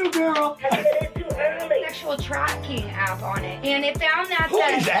 look at you, girl. It's too early. Sexual tracking app on it. And it found that Who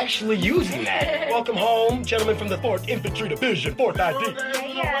is actually using that? Welcome home, gentlemen from the 4th Infantry Division, 4th ID.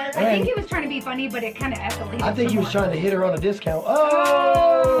 Yeah. I think he was trying to be funny, but it kind of escalated. I think he was trying to hit her on a discount.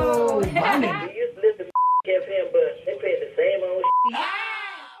 Oh, my nigga.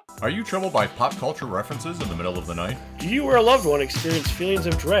 Are you troubled by pop culture references in the middle of the night? Do you or a loved one experience feelings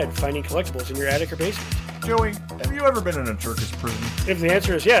of dread finding collectibles in your attic or basement? Joey, have you ever been in a Turkish prison? If the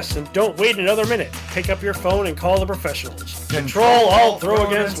answer is yes, then don't wait another minute. Pick up your phone and call the professionals. Control, Alt, throw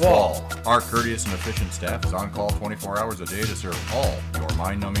against wall. Our courteous and efficient staff is on call 24 hours a day to serve all your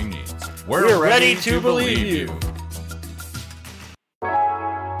mind-numbing needs. We're ready to believe you.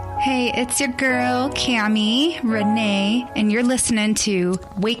 Hey, it's your girl, Cammie Renee, and you're listening to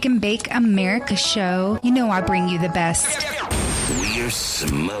Wake and Bake America Show. You know I bring you the best. We're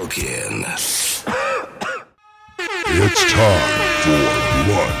smoking. It's time for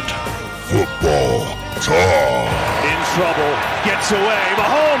Blunt Football Talk. In trouble, gets away.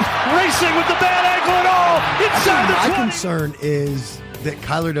 Mahomes racing with the bad ankle and all. Inside the 20. My concern is that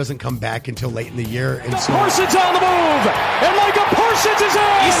Kyler doesn't come back until late in the year. And so Parsons on the move. And Micah Parsons is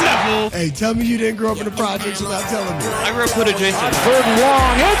in. Hey, tell me you didn't grow up in the projects without telling me. I grew up with adjacent. Third and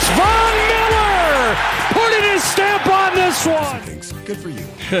long. It's Von Miller putting his stamp on this one. Good for you.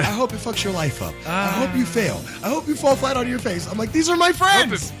 I hope it fucks your life up. I hope you fail. I hope you fall flat on your face. I'm like, these are my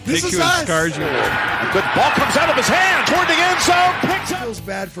friends. This is us. A good ball comes out of his hand toward the end zone. Picks up. Feels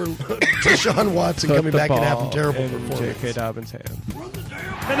bad for Deshaun Watson coming back and having terrible performance. J.K. Dobbins' hand.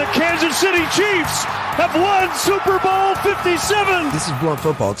 And the Kansas City Chiefs have won Super Bowl 57. This is Blunt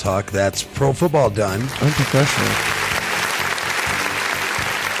Football Talk. That's pro football done. Unprofessional.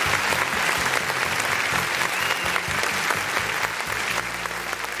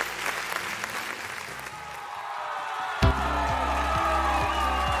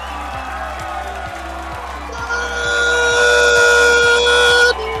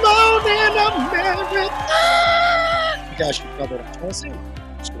 Gosh, you covered it. Tennessee.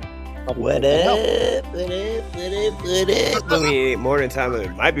 What up? I mean, morning time.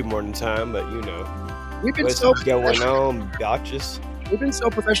 It might be morning time, but you know, We've been what's so going on, bitches? We've been so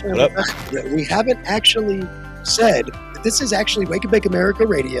professional that we haven't actually said that this is actually Wake and Bake America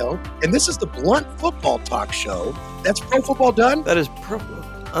Radio, and this is the Blunt Football Talk Show. That's Pro Football Done. That is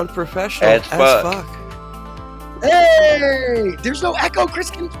unprofessional as fuck. Hey, there's no echo.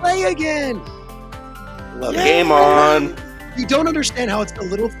 Chris can play again. Love it. Game on. You don't understand how it's the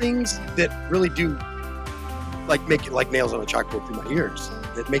little things that really do, like, make it like nails on a chalkboard through my ears.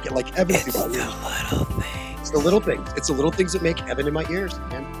 That make it like heaven through my ears. It's the little things. It's the little things that make heaven in my ears,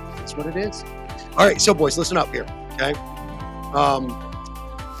 man. That's what it is. All right, so boys, listen up here, okay?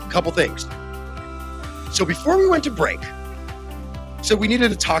 Couple things. So before we went to break, so we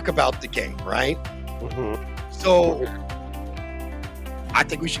needed to talk about the game, right? Mm-hmm. So I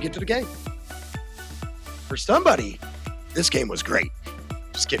think we should get to the game. For somebody, this game was great.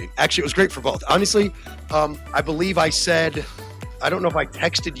 Just kidding. Actually, it was great for both. Honestly, I believe I said I don't know if I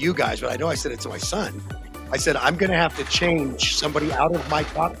texted you guys, but I know I said it to my son. I said, I'm going to have to change somebody out of my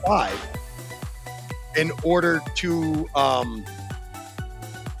top 5 in order to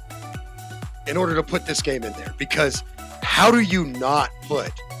put this game in there. Because how do you not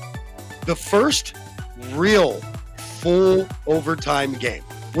put the first real full overtime game?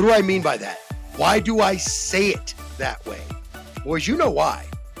 What do I mean by that? Why do I say it that way? Boys, you know why.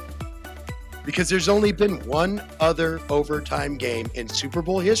 Because there's only been one other overtime game in Super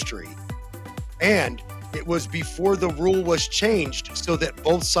Bowl history. And it was before the rule was changed so that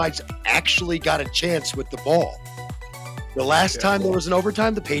both sides actually got a chance with the ball. The last time there was an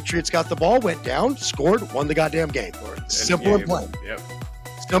overtime, the Patriots got the ball, went down, scored, won the goddamn game. Simple and plain. Yep.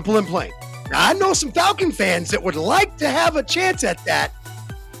 Simple and plain. Now, I know some Falcon fans that would like to have a chance at that.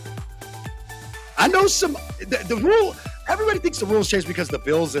 I know some, the rule, everybody thinks the rules changed because of the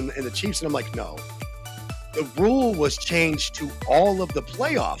Bills and the Chiefs, and I'm like, no. The rule was changed to all of the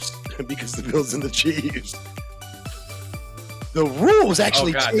playoffs because the Bills and the Chiefs. The rule was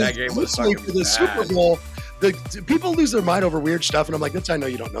actually changed that game was for the bad. Super Bowl. The people lose their mind over weird stuff, and I'm like, that's how I know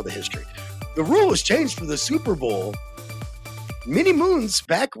you don't know the history. The rule was changed for the Super Bowl many moons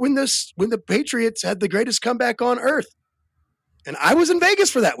back when the Patriots had the greatest comeback on earth. And I was in Vegas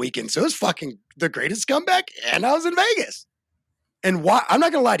for that weekend, so it was fucking the greatest comeback, and I was in Vegas. And why? I'm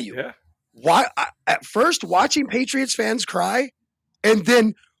not gonna lie to you. Yeah. Why? At first, watching Patriots fans cry, and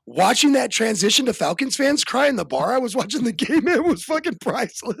then watching that transition to Falcons fans cry in the bar I was watching the game, it was fucking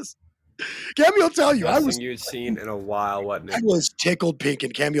priceless. Cammy will tell you, Best thing you'd seen in a while, wasn't it? I was tickled pink,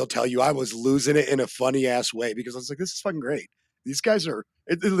 and Cammy will tell you I was losing it in a funny ass way because I was like, this is fucking great. These guys are,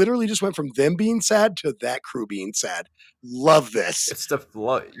 it literally just went from them being sad to that crew being sad. Love this. It's the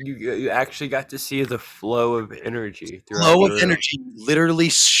flow. You actually got to see the flow of energy. Flow of energy literally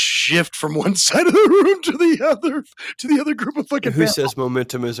shift from one side of the room to the other group of fucking Who fans. says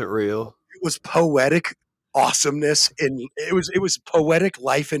momentum isn't real? It was poetic awesomeness, and it was poetic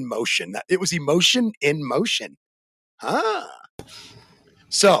life in motion. It was emotion in motion.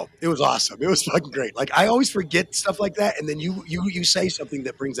 So it was awesome. It was fucking great. Like, I always forget stuff like that, and then you say something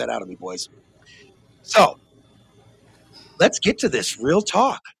that brings that out of me, boys. So let's get to this real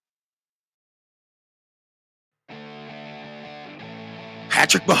talk.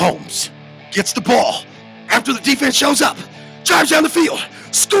 Patrick Mahomes gets the ball after the defense shows up, drives down the field,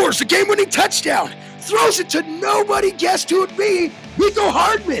 scores the game-winning touchdown, throws it to nobody guessed who it would be, Nico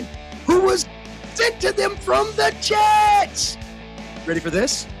Hardman, who was sent to them from the Jets. Ready for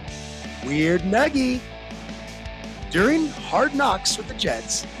this? Weird nuggie. During Hard Knocks with the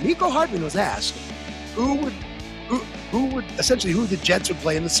Jets, Nico Hardman was asked who the Jets would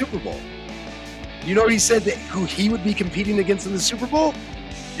play in the Super Bowl. You know what he said that who he would be competing against in the Super Bowl?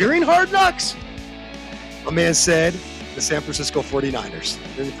 During Hard Knocks, a man said the San Francisco 49ers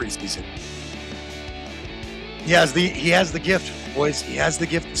in the preseason. He has the gift, boys. He has the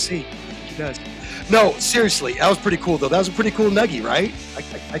gift to see. I think he does. No, seriously, that was pretty cool, though. That was a pretty cool nuggie, right?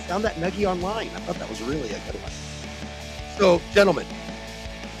 I found that nuggie online. I thought that was really a good one. So, gentlemen,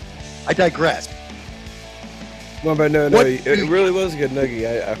 I digress. No, but no, it really was a good nuggie.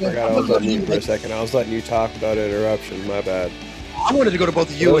 I forgot I was on mute for a second. I was letting you talk about interruption. My bad. I wanted to go to both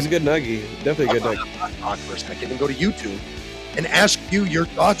of you. It was a good nuggie. Definitely a good nuggie. Talk for a second and go to YouTube and ask you your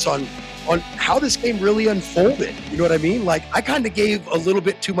thoughts on how this game really unfolded. You know what I mean? Like, I kind of gave a little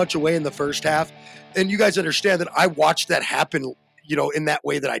bit too much away in the first half, and you guys understand that I watched that happen, you know, in that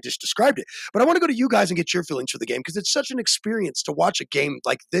way that I just described it. But I want to go to you guys and get your feelings for the game because it's such an experience to watch a game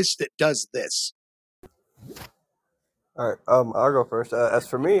like this that does this. All right, I'll go first. As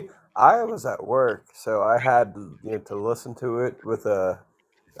for me, I was at work, so I had to listen to it with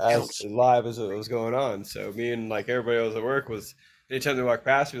as live as it was going on. So me and like everybody else at work was anytime they walk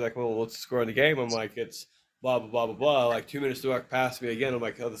past me, like, well, what's the score in the game? I'm like, it's blah blah blah blah blah. Like 2 minutes to walk past me again, I'm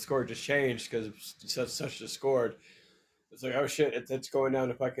like, oh, the score just changed because such a scored. It's like, oh shit, it's going down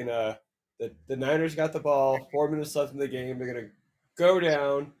to fucking the Niners got the ball, 4 minutes left in the game. They're gonna go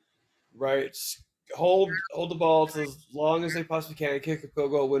down, right? Hold the ball to as long as they possibly can, kick a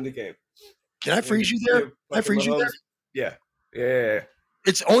field goal, win the game. Can I freeze you there? Can I freeze you there? Yeah.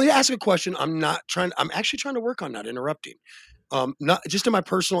 It's only to ask a question. I'm actually trying to work on not interrupting. Not just in my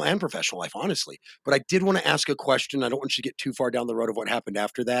personal and professional life, honestly. But I did want to ask a question. I don't want you to get too far down the road of what happened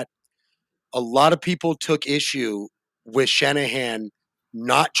after that. A lot of people took issue with Shanahan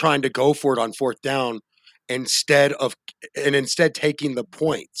not trying to go for it on fourth down instead taking the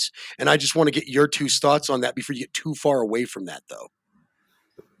points. And I just want to get your two thoughts on that before you get too far away from that, though.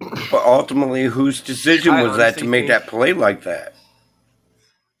 But ultimately, whose decision was that to make that play like that?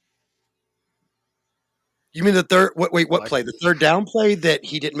 You mean the third? Wait, what play? The third down play that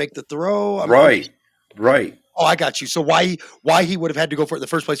he didn't make the throw? Right. Oh, I got you. So why he would have had to go for it in the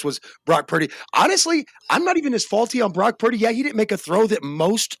first place was Brock Purdy. Honestly, I'm not even as faulty on Brock Purdy. Yeah, he didn't make a throw that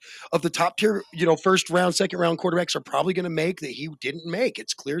most of the top tier, first round, second round quarterbacks are probably going to make that he didn't make.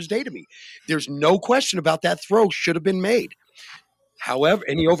 It's clear as day to me. There's no question about that throw should have been made. However,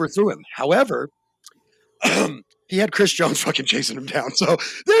 and he overthrew him. However, he had Chris Jones fucking chasing him down. So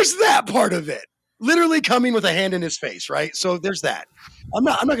there's that part of it. Literally coming with a hand in his face, right? So there's that. I'm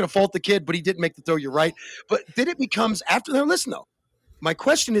not going to fault the kid, but he didn't make the throw. You're right. But then it becomes after. Now listen though, my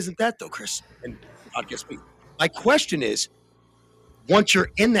question isn't that though, Chris, and not just me. My question is, once you're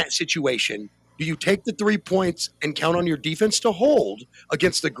in that situation, do you take the 3 points and count on your defense to hold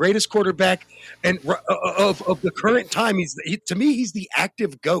against the greatest quarterback and of the current time? To me, he's the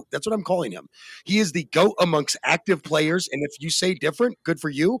active GOAT. That's what I'm calling him. He is the GOAT amongst active players. And if you say different, good for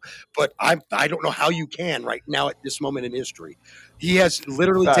you. But I don't know how you can right now at this moment in history. He has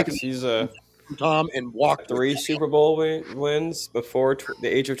literally taken Tom and walked 3 Super Bowl wins before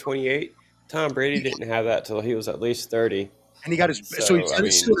the age of 28. Tom Brady didn't have that till he was at least 30. And he got his sooner,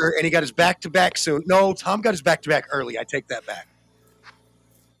 and he got his back-to-back soon. No, Tom got his back-to-back early. I take that back.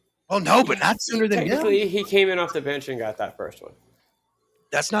 Oh no, but not sooner than him. Technically, he came in off the bench and got that first one.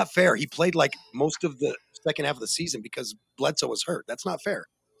 That's not fair. He played like most of the second half of the season because Bledsoe was hurt. That's not fair.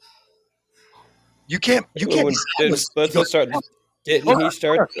 You can't. Did Bledsoe start? Didn't he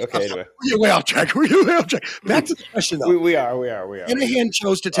start? Okay, anyway. We're way off track. Back to the question, though. We are. Shanahan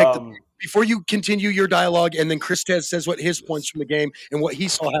chose to take before you continue your dialogue, and then Chris says what his points from the game and what he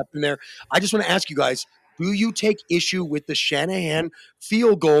saw happen there. I just want to ask you guys, do you take issue with the Shanahan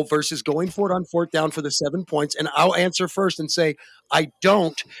field goal versus going for it on 4th down for the 7 points? And I'll answer first and say, I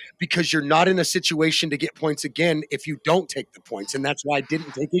don't, because you're not in a situation to get points again if you don't take the points. And that's why I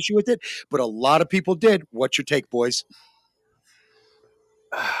didn't take issue with it. But a lot of people did. What's your take, boys?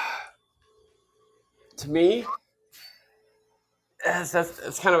 To me,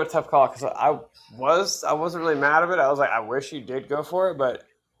 it's kind of a tough call because I wasn't really mad at it. I was like, I wish you did go for it, but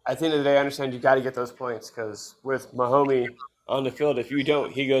at the end of the day, I understand you got to get those points because with Mahomes on the field, if you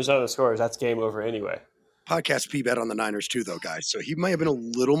don't, he goes on and scores. That's game over anyway. Podcast P bet on the Niners too, though, guys. So he might have been a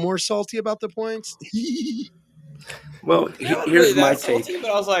little more salty about the points. Well, here's my take. Salty,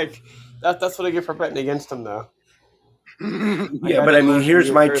 but I was like, that's what I get for betting against him, though. Yeah, but I mean,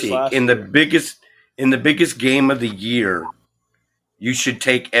 here's my take. In the biggest game of the year, you should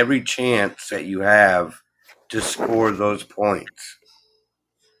take every chance that you have to score those points.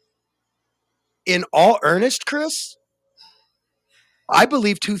 In all earnest, Chris, I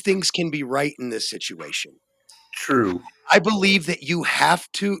believe 2 things can be right in this situation. True. I believe that you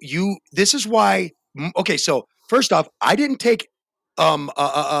have to. This is why. Okay, so first off, I didn't take aim.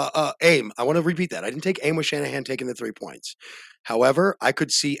 I want to repeat that. I didn't take aim with Shanahan taking the 3 points. However, I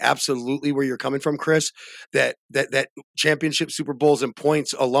could see absolutely where you're coming from, Chris, that championship Super Bowls and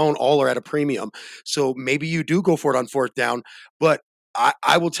points alone all are at a premium. So maybe you do go for it on 4th down. But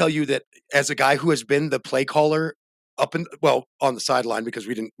I will tell you that as a guy who has been the play caller on the sideline, because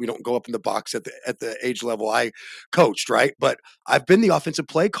we don't go up in the box at the age level I coached, right? But I've been the offensive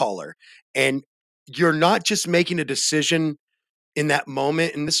play caller, and you're not just making a decision in that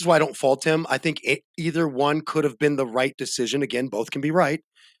moment, and this is why I don't fault him. I think either one could have been the right decision. Again, both can be right.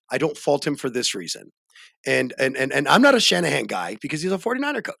 I don't fault him for this reason. And I'm not a Shanahan guy because he's a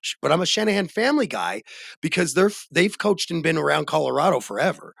 49er coach, but I'm a Shanahan family guy because they've coached and been around Colorado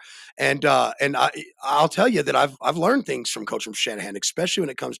forever. And I'll tell you that I've learned things from Coach Shanahan, especially when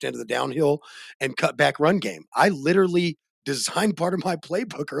it comes down to the downhill and cut back run game. I literally designed part of my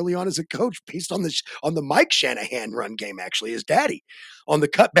playbook early on as a coach based on the Mike Shanahan run game, actually, his daddy. On the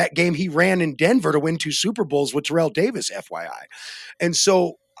cutback game he ran in Denver to win 2 Super Bowls with Terrell Davis, FYI. And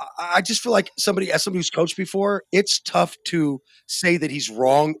so I just feel like as somebody who's coached before, it's tough to say that he's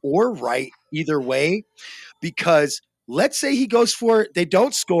wrong or right either way, because let's say he goes for it, they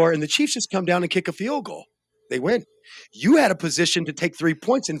don't score, and the Chiefs just come down and kick a field goal. They win. You had a position to take 3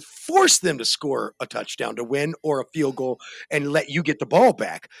 points and force them to score a touchdown to win or a field goal and let you get the ball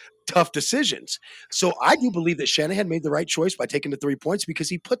back. Tough decisions. So I do believe that Shanahan made the right choice by taking the 3 points because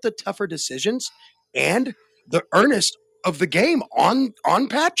he put the tougher decisions and the earnest of the game on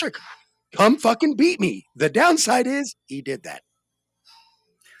Patrick. Come fucking beat me. The downside is he did that.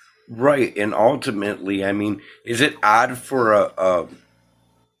 Right. And ultimately, I mean, is it odd for a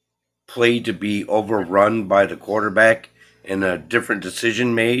play to be overrun by the quarterback and a different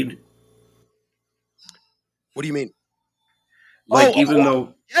decision made? What do you mean?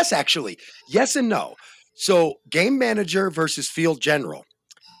 Though... Yes, actually. Yes and no. So game manager versus field general.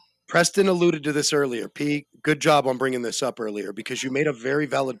 Preston alluded to this earlier. P, good job on bringing this up earlier because you made a very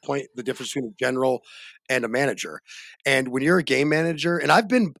valid point, the difference between a general and a manager. And when you're a game manager, and I've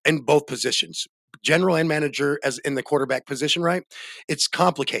been in both positions, general and manager as in the quarterback position, right? It's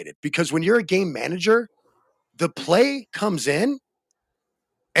complicated because when you're a game manager, the play comes in.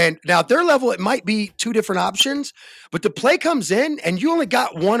 And now at their level, it might be two different options, but the play comes in and you only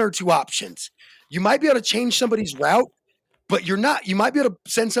got one or two options. You might be able to change somebody's route, but you're not. You might be able to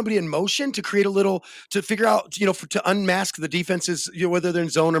send somebody in motion to create a little, to figure out, to unmask the defenses, whether they're in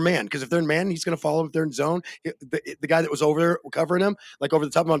zone or man. Because if they're in man, he's going to follow. If they're in zone, the guy that was over there covering him, like over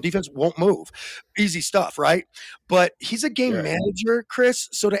the top of him on defense, won't move. Easy stuff, right? But he's a game manager, Chris.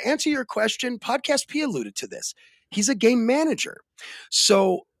 So to answer your question, Podcast P alluded to this. He's a game manager.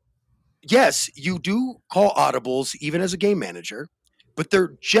 So yes, you do call audibles even as a game manager, but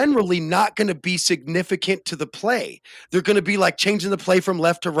they're generally not going to be significant to the play. They're going to be like changing the play from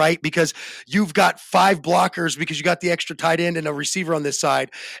left to right because you've got 5 blockers because you got the extra tight end and a receiver on this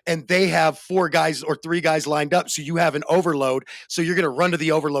side, and they have 4 guys or 3 guys lined up. So you have an overload. So you're going to run to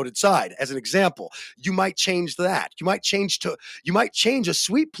the overloaded side. As an example, you might change that. You might change a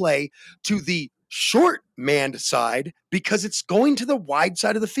sweep play to the short manned side because it's going to the wide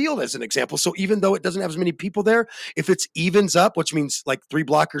side of the field, as an example. So even though it doesn't have as many people there, if it's evens up, which means like 3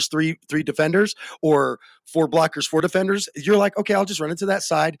 blockers, three defenders, or 4 blockers, 4 defenders, you're like, okay, I'll just run into that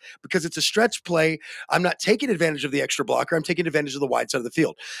side because it's a stretch play. I'm not taking advantage of the extra blocker. I'm taking advantage of the wide side of the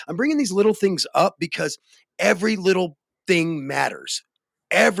field. I'm bringing these little things up because every little thing matters.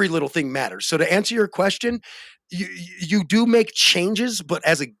 Every little thing matters. So to answer your question, you do make changes, but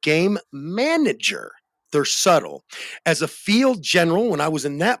as a game manager, they're subtle. As a field general, when I was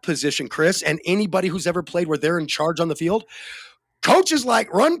in that position, Chris, and anybody who's ever played where they're in charge on the field, coach is like,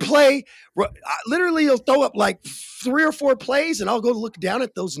 run play. Literally, he'll throw up like 3 or 4 plays, and I'll go look down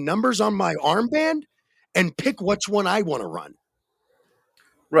at those numbers on my armband and pick which one I want to run.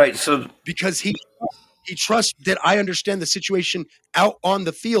 Right. So because he trusts that I understand the situation out on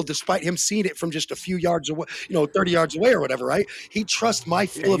the field, despite him seeing it from just a few yards away, 30 yards away or whatever, right? He trusts my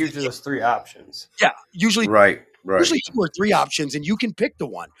feel. Yeah, usually those 3 options. Yeah, usually. Right. Usually 2 or 3 options, and you can pick the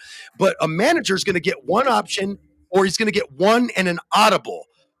one. But a manager is going to get one option, or he's going to get one and an audible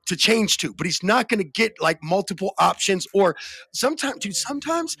to change to, but he's not going to get like multiple options. Or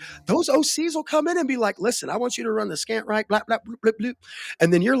sometimes those OCs will come in and be like, listen, I want you to run the scant right, blah, blah, blah, blah, blah.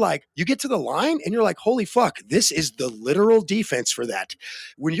 And then you're like, you get to the line and you're like, holy fuck, this is the literal defense for that.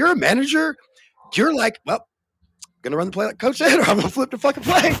 When you're a manager, you're like, well, I'm going to run the play like coach said, or I'm going to flip the fucking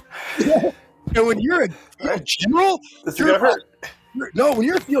play. And when you're a general, this is going to hurt. No, when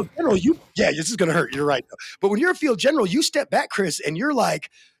you're a field general, this is going to hurt. You're right. Though. But when you're a field general, you step back, Chris, and you're like,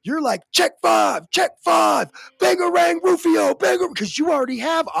 check 5, Bangarang Rufio, because you already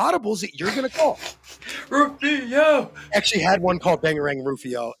have audibles that you're going to call. Rufio. Actually had one called Bangarang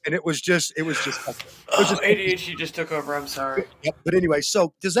Rufio, and it was just ADHD just took over. I'm sorry. Yep. But anyway,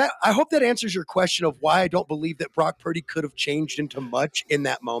 so I hope that answers your question of why I don't believe that Brock Purdy could have changed into much in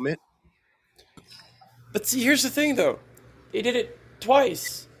that moment. But see, here's the thing, though. He did it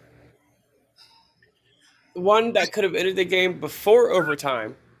twice. The one that could have ended the game before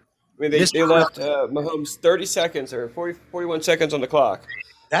overtime. I mean, they left Mahomes 30 seconds or 41 seconds on the clock.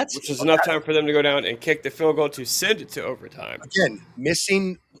 Which is enough time for them to go down and kick the field goal to send it to overtime. Again,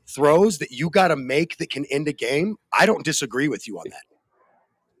 missing throws that you got to make that can end a game. I don't disagree with you on that.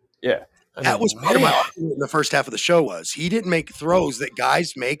 Yeah. That was part of my argument in the first half of the show was he didn't make throws that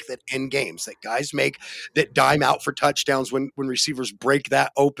guys make that end games, that guys make that dime out for touchdowns when receivers break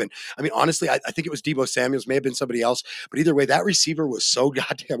that open. I mean, honestly, I think it was Deebo Samuels, may have been somebody else, but either way, that receiver was so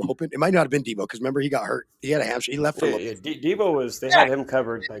goddamn open. It might not have been Deebo because remember he got hurt. He had a hamstring. He left for a little bit. Deebo had him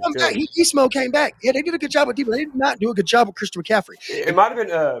covered. Like, Eastmo came back. Yeah, they did a good job with Deebo. They did not do a good job with Christian McCaffrey. It might have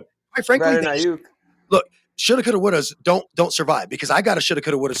been quite frankly, Ayuk. Look, shoulda, coulda, wouldas don't survive because I got a shoulda,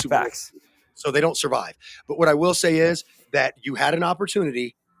 coulda, woulda Super Bowl. So they don't survive. But what I will say is that you had an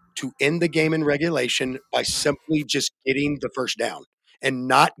opportunity to end the game in regulation by simply just getting the first down and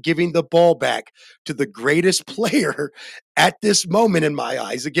not giving the ball back to the greatest player at this moment in my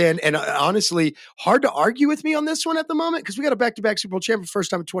eyes. Again, and honestly, hard to argue with me on this one at the moment because we got a back-to-back Super Bowl champion for the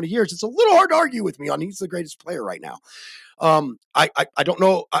first time in 20 years. It's a little hard to argue with me on he's the greatest player right now. I don't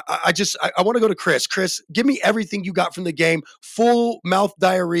know. I want to go to Chris. Chris, give me everything you got from the game, full mouth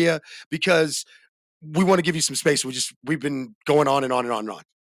diarrhea, because we want to give you some space. We've been going on and on and on and on.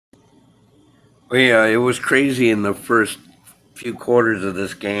 Well, yeah, it was crazy in the first few quarters of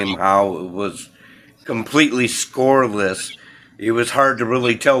this game how it was completely scoreless. It was hard to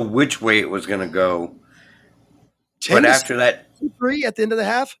really tell which way it was going to go. But after that 3 at the end of the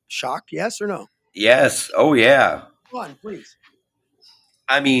half? Shocked, yes or no? Yes. Oh, yeah. Come on, please.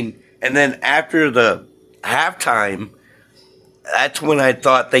 I mean, and then after the halftime, that's when I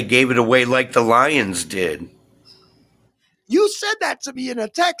thought they gave it away like the Lions did. You said that to me in a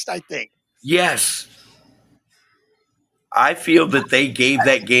text, I think. Yes. I feel that they gave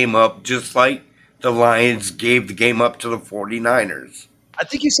that game up just like the Lions gave the game up to the 49ers. I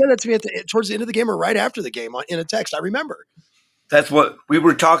think you said that to me towards the end of the game or right after the game in a text. I remember. That's what we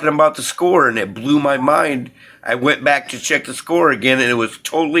were talking about, the score, and it blew my mind. I went back to check the score again, and it was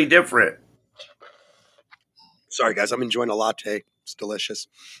totally different. Sorry, guys. I'm enjoying a latte. It's delicious.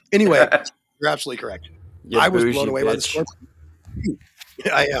 Anyway, you're absolutely correct. I was blown away by the score.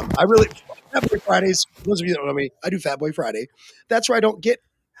 I am. I really – Fat Boy Fridays, for those of you that don't know me, I do Fat Boy Friday. That's where I don't get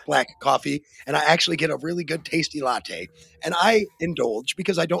black coffee, and I actually get a really good, tasty latte. And I indulge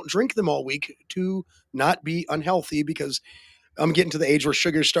because I don't drink them all week to not be unhealthy because – I'm getting to the age where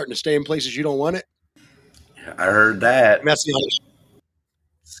sugar's starting to stay in places you don't want it. I heard that.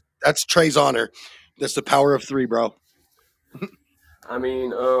 That's Trey's honor. That's the power of 3, bro. I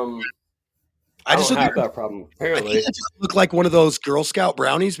mean, I just don't have that problem. Apparently, I just look like one of those Girl Scout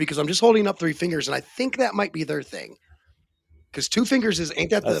brownies because I'm just holding up 3 fingers, and I think that might be their thing. Because 2 fingers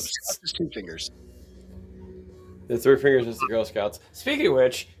ain't that the 2 fingers? The 3 fingers is the Girl Scouts. Speaking of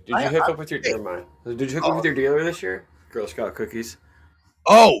which, did you hook up with your dealer this year? Girl Scout cookies.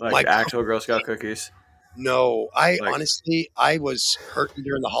 Oh, like actual Girl Scout cookies. No, honestly, I was hurting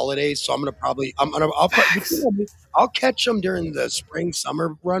during the holidays, so I'll catch them during the spring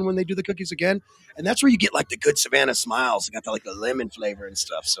summer run when they do the cookies again, and that's where you get like the good Savannah Smiles. They got the lemon flavor and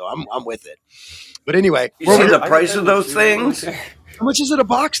stuff, so I'm with it. But anyway, you see the price of those things? How much is it a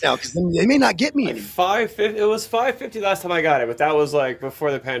box now? Because they may not get me any. $5.50. It was $5.50 last time I got it, but that was like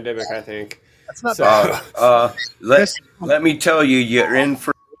before the pandemic, I think. That's not bad. Let me tell you, you're in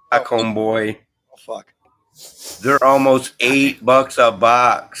for back, homeboy. Oh, fuck. They're almost $8 a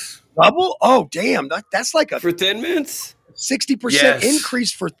box. Double? Oh, damn. That's like for Thin Mints? 60%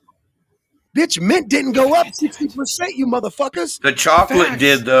 increase for... Bitch, mint didn't go up 60%, you motherfuckers. The chocolate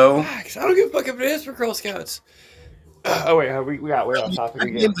did, though. Facts. I don't give a fuck if it is for Girl Scouts. Oh, wait. We got way off topic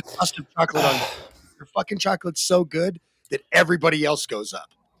again. The custard chocolate on your fucking chocolate's so good that everybody else goes up.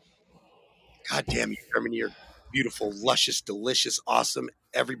 God damn you, Germany, you're beautiful, luscious, delicious, awesome.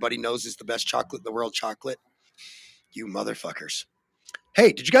 Everybody knows it's the best chocolate in the world, chocolate. You motherfuckers.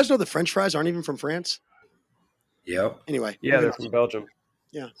 Hey, did you guys know the French fries aren't even from France? Yep. Anyway. Yeah, they're from Belgium.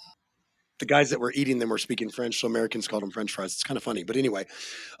 Yeah. The guys that were eating them were speaking French, so Americans called them French fries. It's kind of funny. But anyway,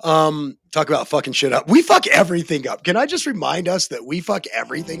 talk about fucking shit up. We fuck everything up. Can I just remind us that we fuck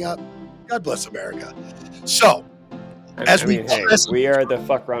everything up? God bless America. So, we are the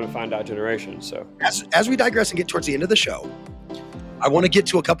fuck around and find out generation. So as we digress and get towards the end of the show, I want to get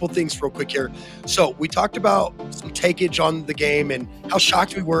to a couple things real quick here. So we talked about some takeage on the game and how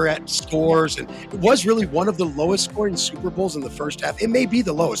shocked we were at scores, and it was really one of the lowest scoring Super Bowls in the first half. It may be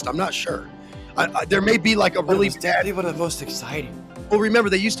the lowest. I'm not sure. There may be like a really definitely one of the most exciting. Well, remember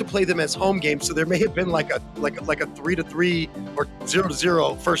they used to play them as home games, so there may have been like a 3-3 or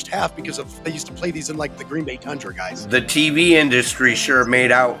 0-0 first half because they used to play these in like the Green Bay Tundra, guys. The TV industry sure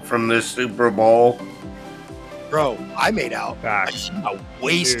made out from this Super Bowl. Bro, I made out.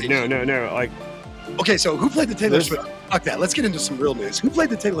 Wasted. Dude, no. Like, okay, so who played the Taylor Swift? Fuck that. Let's get into some real news. Who played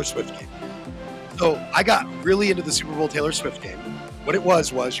the Taylor Swift game? So I got really into the Super Bowl Taylor Swift game. What it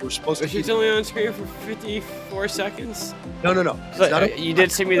was you were supposed to. She's only on screen for 54 seconds. No. You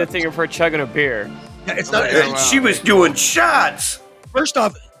did send me the thing of her chugging a beer. Yeah, it's not. She was doing shots. First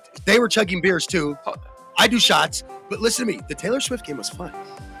off, they were chugging beers too. I do shots, but listen to me. The Taylor Swift game was fun.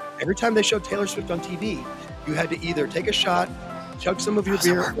 Every time they showed Taylor Swift on TV, you had to either take a shot, chug some of your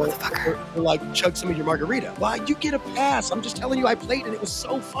beer, or like chug some of your margarita. Well, you get a pass. I'm just telling you, I played and it was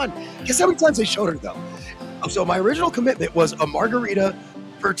so fun. Guess how many times they showed her though? So my original commitment was a margarita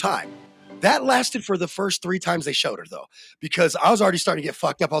per time. That lasted for the first 3 times they showed her though, because I was already starting to get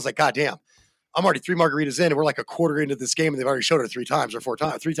fucked up. I was like, God damn, I'm already 3 margaritas in and we're like a quarter into this game and they've already showed her 3 times or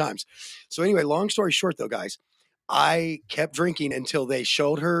 3 times. So anyway, long story short though, guys, I kept drinking until they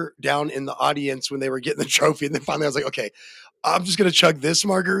showed her down in the audience when they were getting the trophy. And then finally I was like, okay, I'm just going to chug this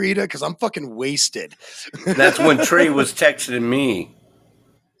margarita because I'm fucking wasted. That's when Trey was texting me.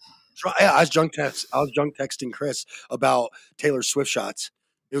 I was drunk texting Chris about Taylor Swift shots.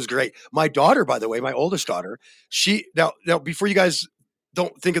 It was great. My daughter, by the way, my oldest daughter, she now before you guys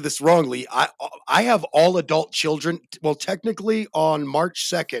don't think of this wrongly, I have all adult children. Well, technically on March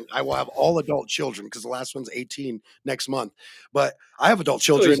 2nd, I will have all adult children because the last one's 18 next month. But I have adult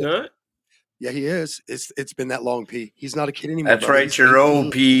children. No, he's not. Yeah, he is. It's been that long, P. He's not a kid anymore. That's brother. right, He's you're 18.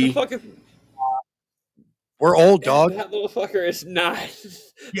 old, P. We're old, dog. That little fucker is not.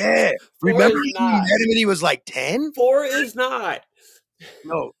 Yeah. 4 Remember is you not. met him and he was like 10? 4 is not.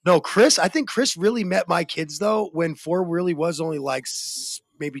 No, Chris. I think Chris really met my kids though when 4 really was only like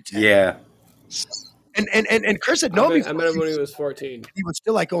maybe 10. Yeah. And Chris had known me. I met him when he was 14. He was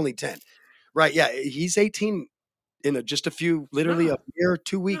still like only 10. Right? Yeah, he's 18 in just a few, literally a year,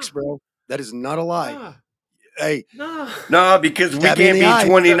 2 weeks, bro. That is not a lie. Hey, No, because we Stab me in can't the be eye.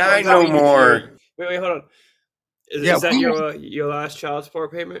 29 no more. Wait, hold on. Is that your last child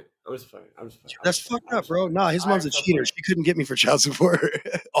support payment? I'm just playing. That's fucked up, bro. Nah, his mom's a cheater. She couldn't get me for child support.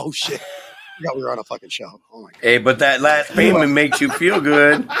 Oh shit. I forgot we were on a fucking show. Oh my god. Hey, but that last payment makes you feel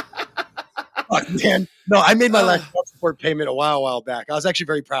good. Fuck, man. No, I made my last child support payment a while back. I was actually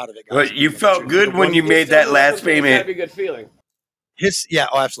very proud of it, guys. But you felt good when you made that last payment. That'd be a good feeling.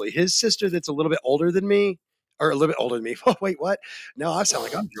 Absolutely. His sister that's a little bit older than me, or a little bit older than me. Oh, wait, what? No, I sound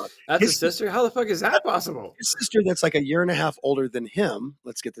like I'm drunk. That's his sister? How the fuck is that possible? His sister that's like a year and a half older than him.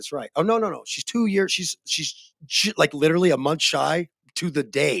 Let's get this right. Oh, no. She's 2 years. She's like literally a month shy to the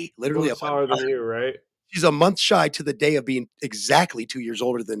day. Literally a taller month than you, right? She's a month shy to the day of being exactly 2 years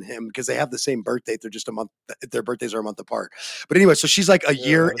older than him because they have the same birthday. They're just a month. Their birthdays are a month apart. But anyway, so she's like a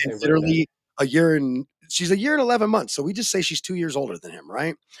year and literally a year and she's a year and 11 months. So we just say she's 2 years older than him,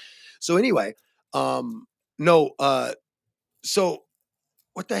 right? So anyway, so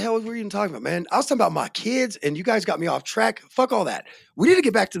what the hell were we even talking about, man? I was talking about my kids and you guys got me off track. Fuck all that. We need to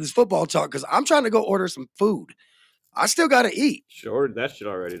get back to this football talk because I'm trying to go order some food. I still got to eat. She ordered that shit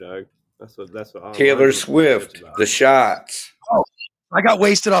already, dog. That's what Taylor Swift, the shots. Oh, I got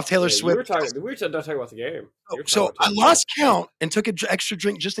wasted off Taylor Swift. We were not talking about the game. So I lost count and took an extra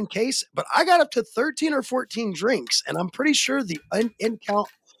drink just in case, but I got up to 13 or 14 drinks, and I'm pretty sure the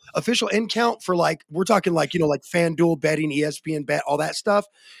official end count for like, we're talking like, like FanDuel betting, ESPN bet, all that stuff.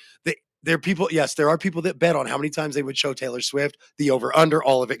 There are people, yes, there are people that bet on how many times they would show Taylor Swift, the over under,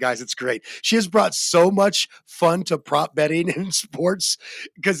 all of it, guys. It's great. She has brought so much fun to prop betting in sports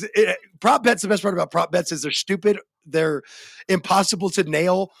because prop bets, the best part about prop bets is they're stupid. They're impossible to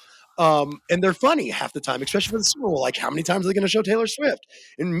nail. And they're funny half the time, especially for the Super Bowl. Like, how many times are they going to show Taylor Swift?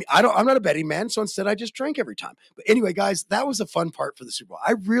 And I'm not a betting man, so instead I just drink every time. But anyway, guys, that was a fun part for the Super Bowl.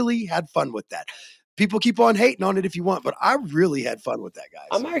 I really had fun with that. People keep on hating on it if you want, but I really had fun with that, guys.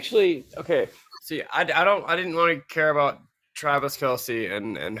 I'm actually okay. See, I didn't want to care about Travis Kelce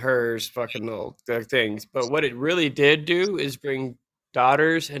and hers fucking little things, but what it really did do is bring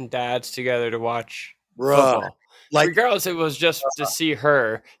daughters and dads together to watch football. Like, regardless, it was just to see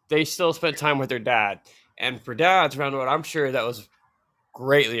her. They still spent time with their dad, and for dads around the world, I'm sure that was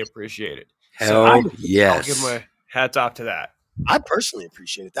greatly appreciated. Hell yes! I'll give my hats off to that. I personally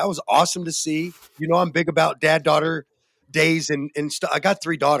appreciate it. That was awesome to see. I'm big about dad-daughter days and stuff. I got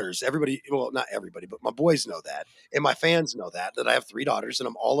 3 daughters. Everybody, well, not everybody, but my boys know that. And my fans know that I have 3 daughters and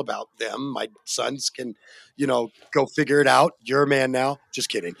I'm all about them. My sons can, go figure it out. You're a man now. Just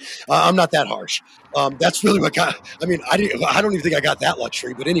kidding. I'm not that harsh. That's really what got, I don't even think I got that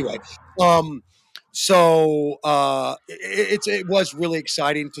luxury, but anyway. So it was really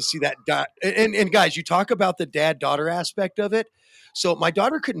exciting to see that. And guys, you talk about the dad-daughter aspect of it. So my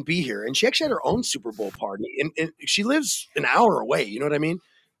daughter couldn't be here, and she actually had her own Super Bowl party, and she lives an hour away. You know what I mean?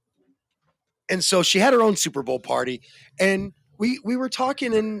 And so she had her own Super Bowl party, and we were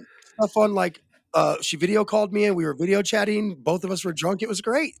talking and stuff on like. She video called me and we were video chatting. Both of us were drunk. It was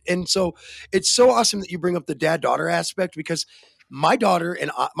great. And so it's so awesome that you bring up the dad-daughter aspect because my daughter's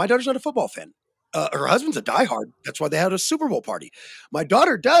not a football fan. Her husband's a diehard. That's why they had a Super Bowl party. My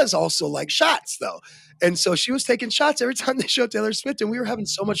daughter does also like shots though. And so she was taking shots every time they showed Taylor Swift. And we were having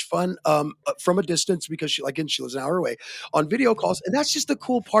so much fun from a distance because she lives an hour away on video calls. And that's just the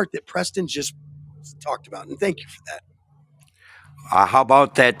cool part that Preston just talked about. And thank you for that. How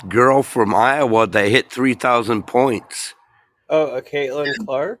about that girl from Iowa that hit 3,000 points? Oh, Caitlin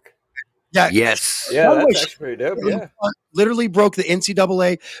Clark? Yeah. Yes. Yeah, that's actually pretty dope. Yeah. Literally broke the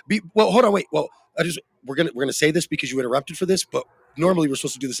NCAA. Well, hold on, wait. Well, we're gonna say this because you interrupted for this, but normally we're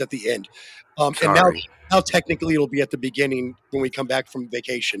supposed to do this at the end. And now technically it'll be at the beginning when we come back from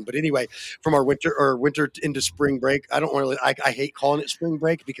vacation. But anyway, from our winter into spring break, I hate calling it spring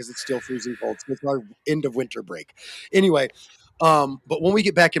break because it's still freezing cold. So it's our end of winter break. Anyway. But when we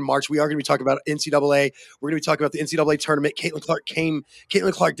get back in March, we are going to be talking about NCAA. We're going to be talking about the NCAA tournament. Caitlin Clark came.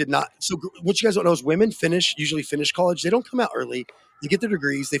 Caitlin Clark did not. So what you guys don't know is women usually finish college. They don't come out early. They get their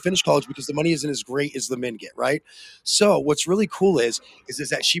degrees. They finish college because the money isn't as great as the men get, right? So what's really cool is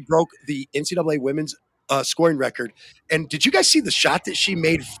that she broke the NCAA women's scoring record. And did you guys see the shot that she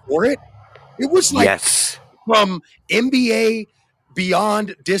made for it? It was like Yes. from NBA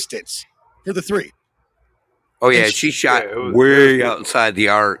beyond distance for the three. Oh yeah, And she shot it was way outside the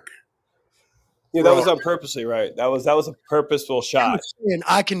arc. Yeah, that was on purposely, right? That was a purposeful shot. And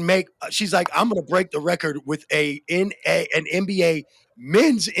I can make. She's like, I'm gonna break the record with an NBA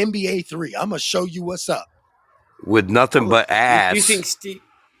men's NBA three. I'm gonna show you what's up. With nothing but ass. You think Steve?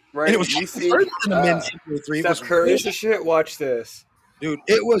 Right? And it was you further than the men's NBA three. It was Steph Curry's the shit. Watch this. Dude,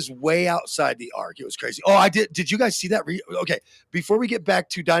 it was way outside the arc. It was crazy. Oh, I did. Did you guys see that? Okay, before we get back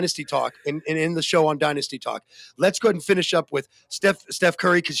to Dynasty Talk and in the show on Dynasty Talk, let's go ahead and finish up with Steph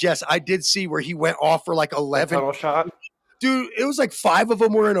Curry, because yes, I did see where he went off for like 11. Tunnel shot. Dude, it was like 5 of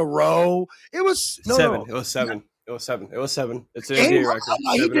them were in a row. It was seven. No. It was seven. It was seven. It was 7. It's an Game NBA record.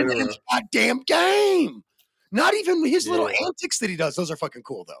 he 7 did in a it in row. the goddamn game. Not even his little Yeah. antics that he does. Those are fucking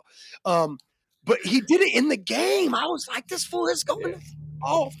cool though. But he did it in the game. I was like, this fool is going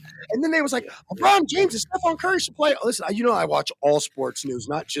off. And then they was like, LeBron James and Stephon Curry should play. Listen, you know I watch all sports news,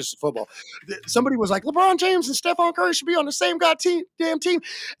 not just football. Somebody was like, LeBron James and Stephon Curry should be on the same damn team.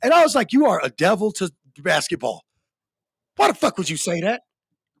 And I was like, you are a devil to basketball. Why the fuck would you say that?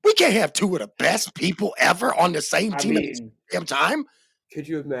 We can't have 2 of the best people ever on the same team at the same damn time. Could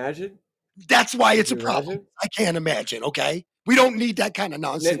you imagine? That's why it's a you problem. imagine? I can't imagine, okay? We don't need that kind of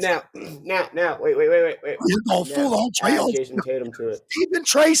nonsense. Now, wait. You're going full on Trey. Add Jason Tatum to it. Even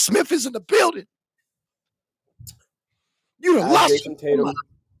Trey Smith is in the building. You done Add lost Jason it. Tatum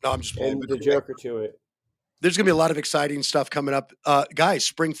No, I'm just playing. and the Joker to it. There's going to be a lot of exciting stuff coming up. Guys,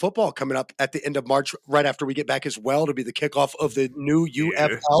 spring football coming up at the end of March, right after we get back as well, to be the kickoff of the new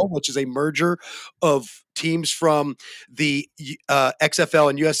UFL, which is a merger of teams from the XFL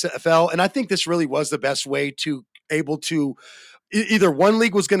and USFL. And I think this really was the best way to able to either one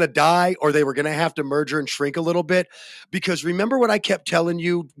league was going to die or they were going to have to merge and shrink a little bit. Because remember what I kept telling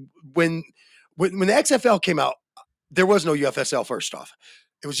you when the XFL came out, there was no UFSL first off.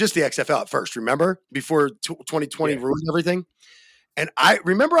 It was just the XFL at first, remember? Before 2020 ruined everything. And I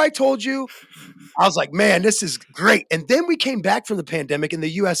remember I told you, I was like, man, this is great. And then we came back from the pandemic and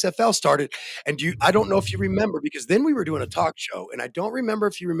the USFL started. And I don't know if you remember, because then we were doing a talk show. And I don't remember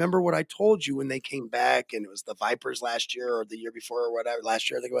if you remember what I told you when they came back, and it was the Vipers last year or the year before or whatever,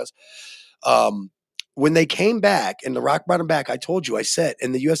 last year I think it was. When they came back and The Rock brought them back, I told you, I said,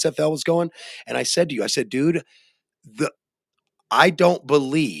 and the USFL was going, and I said to you, I said, dude, I don't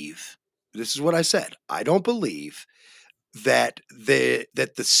believe, this is what I said, I don't believe that the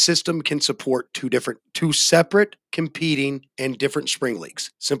system can support two separate competing and different spring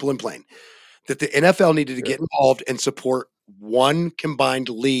leagues. Simple and plain. That the NFL needed to get involved and support one combined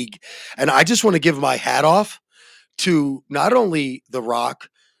league. And I just want to give my hat off to not only The Rock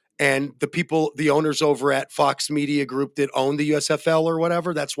and the people, the owners over at Fox Media Group that own the USFL or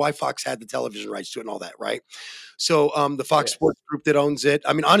whatever. That's why Fox had the television rights to it and all that, right? So the Fox Sports Group that owns it.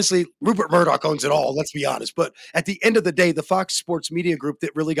 I mean, honestly, Rupert Murdoch owns it all, let's be honest. But at the end of the day, the Fox Sports Media Group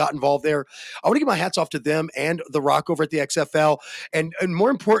that really got involved there, I want to give my hats off to them and The Rock over at the XFL. And more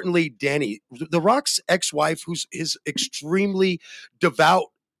importantly, Danny, The Rock's ex-wife, who's his extremely devout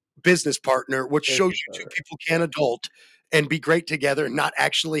business partner, which shows you two people can adult and be great together and not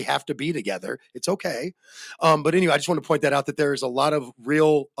actually have to be together. It's okay. But anyway, I just want to point that out, that there is a lot of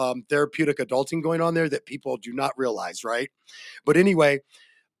real therapeutic adulting going on there that people do not realize, right? But anyway,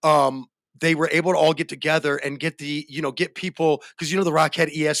 they were able to all get together and get get people, because The Rock had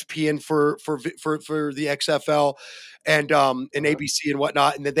ESPN for the XFL and ABC and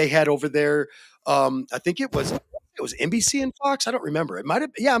whatnot, and then they had over there, I think it was NBC and Fox. I don't remember. It might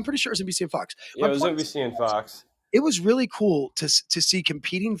have. Yeah, I'm pretty sure it was NBC and Fox. Yeah, it was NBC and Fox. It was really cool to see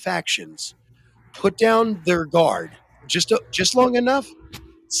competing factions put down their guard just long enough,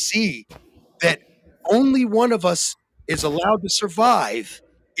 see that only one of us is allowed to survive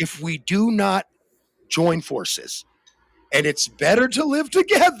if we do not join forces. And it's better to live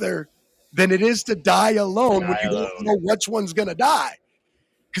together than it is to die alone when you don't know which one's going to die.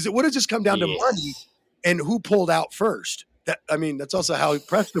 Because it would have just come down to money and who pulled out first. That's also how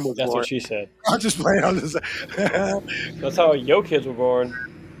Preston was born. That's what she said. I'm just playing on this. That's how your kids were born.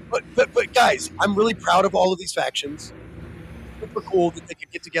 But guys, I'm really proud of all of these factions. Super cool that they could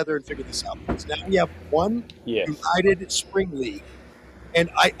get together and figure this out. Because now we have one united spring league.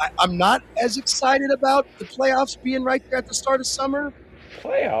 And I'm not as excited about the playoffs being right there at the start of summer.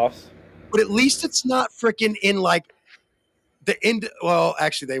 Playoffs? But at least it's not freaking in like the end. Well,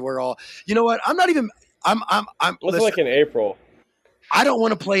 actually, they were all. You know what? I'm not even. Listen, like in April. I don't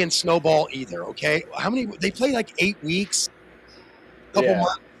want to play in snowball either. Okay, how many? They play like 8 weeks, couple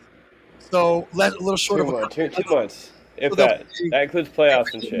months. So a little short of 2 months. If that includes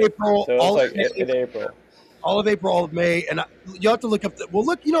playoffs and shit. April, So all it's of like May. in April. All of April, all of May, and you have to look up.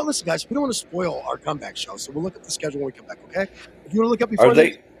 Listen, guys, we don't want to spoil our comeback show, so we'll look up the schedule when we come back. Okay? If you want to look up before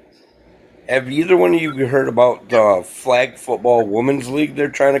Have either one of you heard about the flag football women's league they're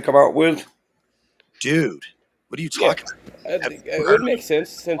trying to come out with? Dude, what are you talking about? It would make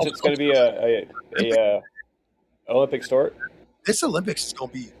sense since it's going to be a Olympic sport. This Olympics is going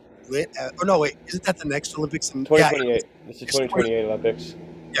to be lit. Isn't that the next Olympics? 2028. This is 2028 Olympics.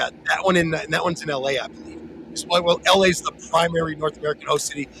 Yeah, that one's in LA, I believe. Well, LA is the primary North American host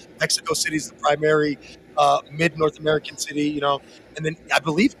city. Mexico City is the primary mid North American city. And then I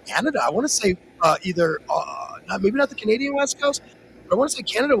believe Canada. I want to say maybe not the Canadian West Coast, but I want to say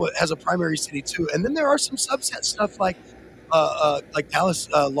Canada has a primary city too. And then there are some subset stuff like Dallas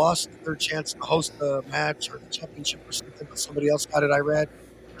lost their chance to host the match or the championship or something, but somebody else got it. I read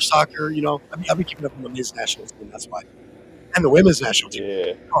for soccer. I've been keeping up with the men's national team. That's why, and the women's national team.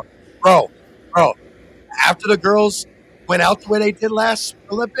 Yeah, bro. After the girls went out the way they did last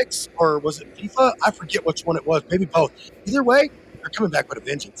Olympics, or was it FIFA? I forget which one it was. Maybe both. Either way, they're coming back with a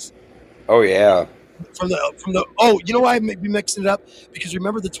vengeance. Oh yeah. From the you know why I may be mixing it up? Because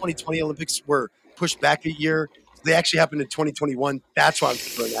remember the 2020 Olympics were pushed back a year. They actually happened in 2021. That's why I'm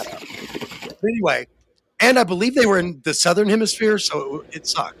throwing that out. But anyway, and I believe they were in the southern hemisphere, so it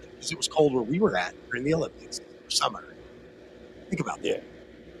sucked because it was cold where we were at during the Olympics for summer. Think about that. Yeah.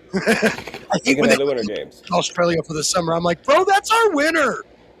 I think when they the Winter Games, Australia for the summer, I'm like, bro, that's our winter.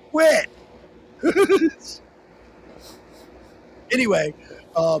 Quit. Anyway,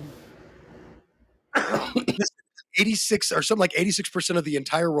 86 or something like 86% of the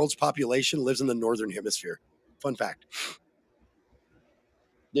entire world's population lives in the northern hemisphere. Fun fact.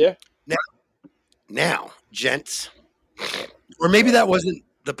 Yeah. Now, gents, or maybe that wasn't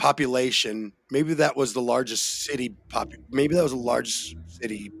the population. Maybe that was the largest city. Maybe that was the largest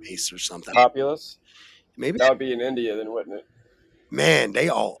city base or something. Populous. Maybe that would be in India, then, wouldn't it? Man, they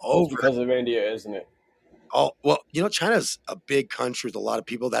all over. Because of India, isn't it? Oh well, China's a big country with a lot of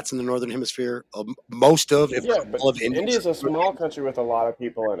people. That's in the northern hemisphere. Most of, if not all of India. India's a small country with a lot of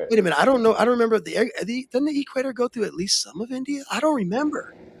people in it. Wait a minute, I don't know. I don't remember doesn't the equator go through at least some of India? I don't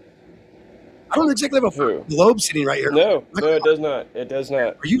remember. I don't exactly have a globe sitting right here. No, it does not. It does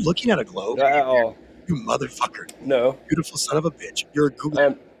not. Are you looking at a globe? Not at all. You motherfucker. No. Beautiful son of a bitch. You're a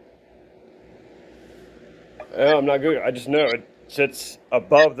Google. I'm not Google. I just know it sits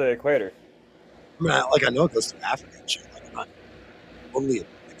above the equator. I mean, I know it goes to Africa and shit. Like, I'm not totally a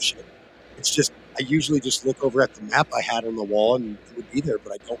big shit. It's just, I usually just look over at the map I had on the wall and it would be there,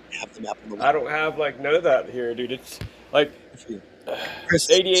 but I don't have the map on the wall. I don't have, none of that here, dude. It's like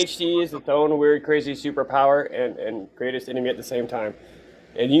ADHD is its own weird, crazy superpower and greatest enemy at the same time.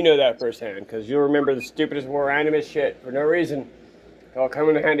 And you know that firsthand because you'll remember the stupidest, more randomest shit for no reason. It'll come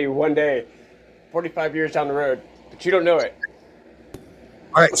in handy one day, 45 years down the road, but you don't know it.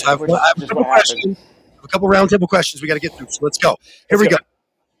 All right, so I have a couple questions. A couple roundtable questions we got to get through. So let's go. Here we go.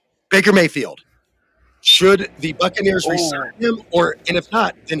 Baker Mayfield. Should the Buccaneers resign him, and if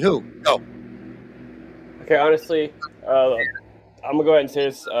not, then who? Go. Okay, honestly, I'm gonna go ahead and say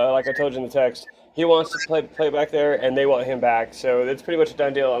this. Like I told you in the text, he wants to play back there, and they want him back. So it's pretty much a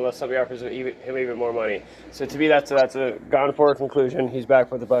done deal unless somebody offers him even more money. So to me, that's a gone for conclusion. He's back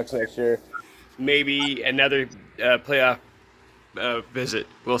with the Bucs next year. Maybe another playoff visit.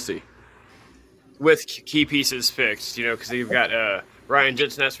 We'll see. With key pieces fixed, because they've got Ryan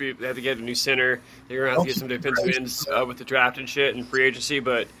Jensen they have to get a new center. They're going to have to get some defensive ends with the draft and shit and free agency.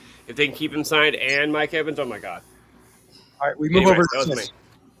 But if they can keep him signed and Mike Evans, oh my God. All right, we move over to me.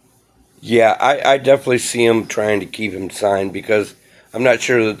 Yeah, I definitely see him trying to keep him signed because I'm not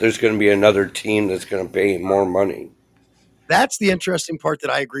sure that there's going to be another team that's going to pay him more money. That's the interesting part that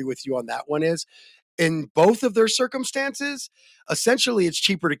I agree with you on that one is in both of their circumstances, essentially it's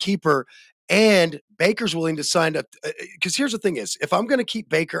cheaper to keep her and Baker's willing to sign up. Because here's the thing is, if I'm going to keep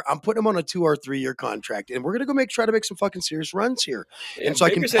Baker, I'm putting him on a 2 or 3 year contract and we're going to go try to make some fucking serious runs here. Yeah, and so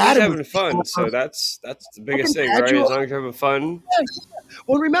Baker I can said add he's him having fun. So that's the biggest thing, right? As long as you're having fun. Yeah.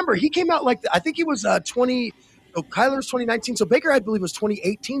 Well, remember, he came out I think he was 20. So Kyler's 2019. So Baker, I believe, was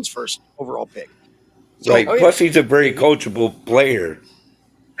 2018's first overall pick. So, right. Plus, he's a very coachable player.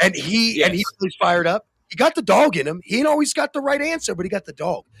 And he's fired up. He got the dog in him. He ain't always got the right answer, but he got the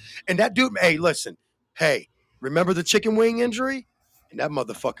dog. And that dude, hey, listen. Hey, remember the chicken wing injury? And that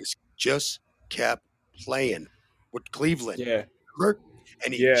motherfucker just kept playing with Cleveland. Yeah. Remember?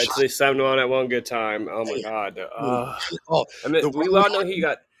 And they slammed him on at one good time. Oh, my God. We all know he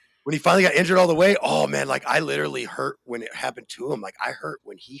got – when he finally got injured all the way, oh, man, I literally hurt when it happened to him. I hurt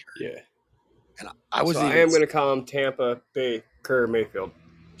when he hurt. Yeah. And I was. So I am going to call him Tampa Baker Mayfield.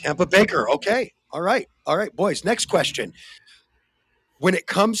 Tampa Baker. Okay. All right, boys. Next question. When it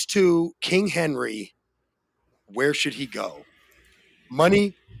comes to King Henry, where should he go?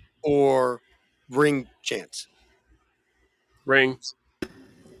 Money or ring chance? Ring.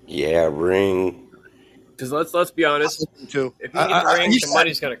 Yeah, ring. Because let's be honest. Too. If he gets the ring, the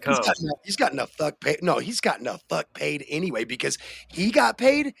money's going to come. He's got enough fuck paid. No, he's got enough fuck paid anyway because he got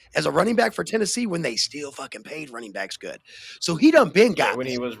paid as a running back for Tennessee when they still fucking paid running backs good. So he done been got when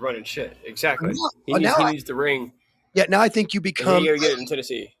he was running shit. Exactly. He Now, needs the ring. Yeah, now I think you become. You get it in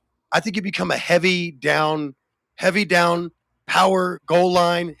Tennessee. I think you become a heavy down, power goal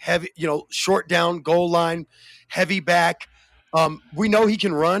line, short down goal line, heavy back. We know he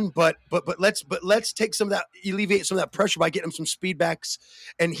can run, but let's take some of that, alleviate some of that pressure by getting him some speed backs,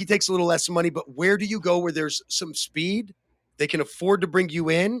 and he takes a little less money. But where do you go where there's some speed? They can afford to bring you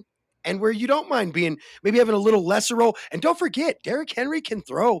in, and where you don't mind being maybe having a little lesser role. And don't forget, Derrick Henry can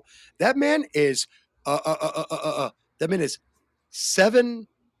throw. That man is that man is 7,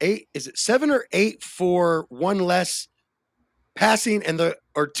 8. Is it 7 or 8 for one less passing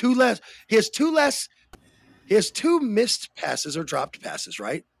or two less? He has two less. He has 2 missed passes or dropped passes,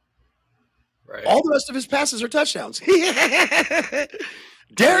 right? Right. All the rest of his passes are touchdowns. Derrick,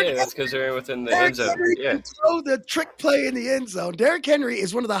 that's because they're within the end zone. Henry can throw the trick play in the end zone. Derrick Henry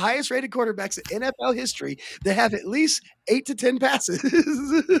is one of the highest rated quarterbacks in NFL history that have at least 8 to 10 passes.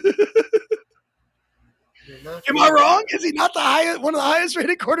 Am I wrong? Is he not one of the highest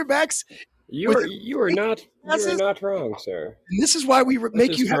rated quarterbacks? You are not wrong, sir. And this is why we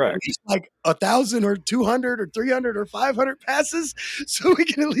make you have at least like 1,000 or 200 or 300 or 500 passes, so we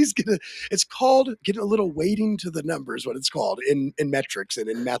can at least get it's called getting a little weighting to the numbers, what it's called in metrics and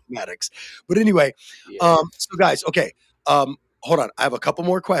in mathematics. But anyway, so guys, okay, hold on. I have a couple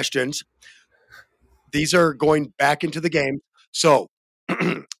more questions. These are going back into the game. So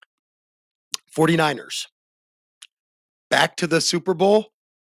 49ers, back to the Super Bowl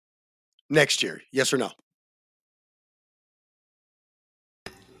next year, yes or no?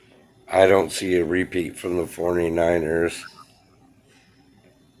 I don't see a repeat from the 49ers.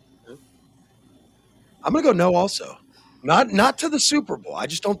 I'm going to go no also. Not to the Super Bowl. I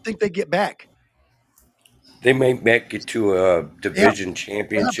just don't think they get back. They may make it to a division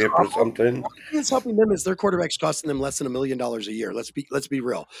championship or something. What's helping them is their quarterback's costing them less than $1 million a year. Let's be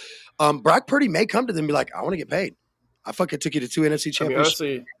real. Brock Purdy may come to them and be like, I want to get paid. I fucking took you to 2 NFC championships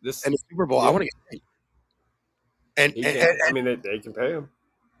and the Super Bowl. I want to get paid. And they can pay him.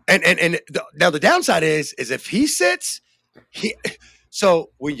 And now the downside is if he sits, so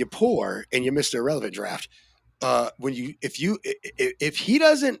when you pour and you miss the irrelevant draft, if he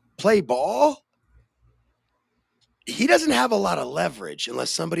doesn't play ball, he doesn't have a lot of leverage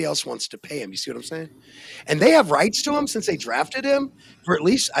unless somebody else wants to pay him. You see what I'm saying? And they have rights to him since they drafted him for at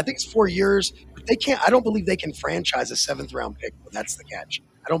least, I think it's 4 years. But they can't. I don't believe they can franchise a 7th round pick. But that's the catch.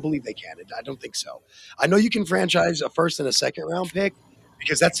 I don't believe they can. I don't think so. I know you can franchise a 1st and a 2nd round pick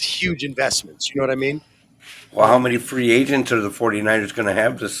because that's huge investments. You know what I mean? Well, how many free agents are the 49ers going to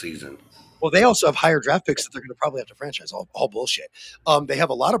have this season? Well, they also have higher draft picks that they're going to probably have to franchise. All bullshit. They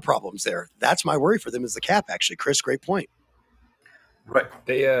have a lot of problems there. That's my worry for them is the cap, actually. Chris, great point. Right.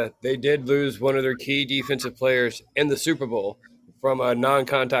 They did lose one of their key defensive players in the Super Bowl from a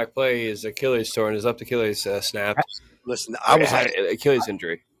non-contact play. His Achilles torn, his left Achilles snapped. Listen, I was had an Achilles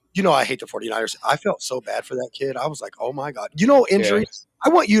injury. You know, I hate the 49ers. I felt so bad for that kid. I was like, oh my God. You know, injuries. Yeah. I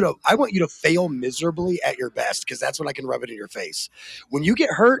want you to fail miserably at your best because that's when I can rub it in your face. When you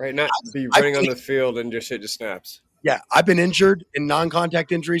get hurt, right? Not be running on the field and just shit just snaps. Yeah, I've been injured in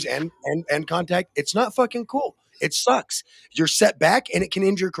non-contact injuries and contact. It's not fucking cool. It sucks. You're set back, and it can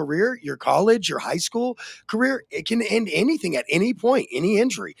end your career, your college, your high school career. It can end anything at any point, any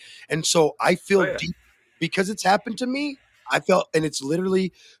injury. And so I feel deep because it's happened to me. I felt, and it's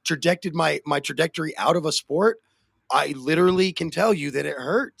literally trajected my trajectory out of a sport. I literally can tell you that it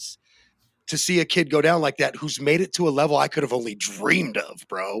hurts to see a kid go down like that who's made it to a level I could have only dreamed of,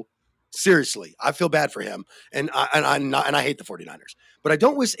 bro. Seriously, I feel bad for him, and I hate the 49ers. But I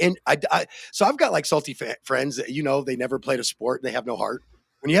don't wish. And so I've got like salty friends that they never played a sport and they have no heart.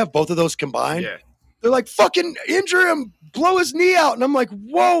 When you have both of those combined, they're like fucking injure him, blow his knee out, and I'm like,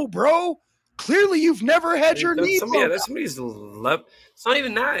 whoa, bro. Clearly, you've never had your knee. That's somebody's left. It's not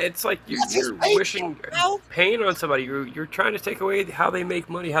even that. It's like you're wishing pain on somebody. You're trying to take away how they make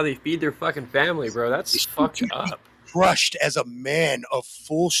money, how they feed their fucking family, bro. That's fucked up. Crushed as a man of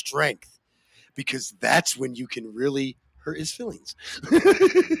full strength, because that's when you can really hurt his feelings. All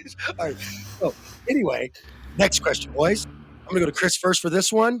right. So anyway, next question, boys. I'm gonna go to Chris first for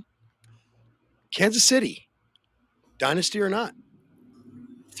this one. Kansas City, dynasty or not?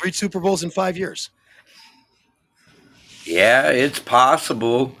 3 Super Bowls in 5 years. Yeah, it's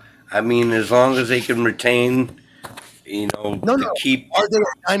possible. I mean, as long as they can retain, No. keep. Are they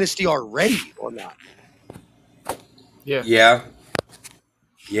a dynasty already or not? Yeah.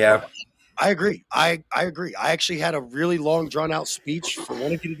 I agree. I agree. I actually had a really long, drawn out speech for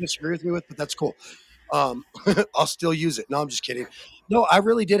one of you to disagree with me with, but that's cool. I'll still use it. No, I'm just kidding. No, I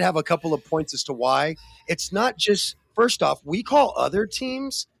really did have a couple of points as to why. It's not just, first off, we call other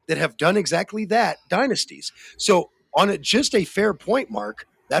teams that have done exactly that dynasties. So on just a fair point, Mark,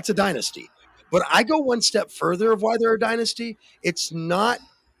 that's a dynasty. But I go one step further of why they're a dynasty. It's not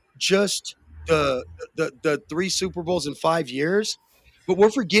just the 3 Super Bowls in 5 years, but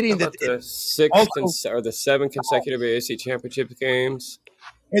we're forgetting that the 7 consecutive AFC Championship games.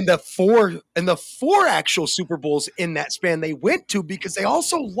 And the four actual Super Bowls in that span they went to, because they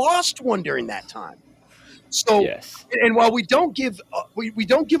also lost one during that time. So, and while we don't give we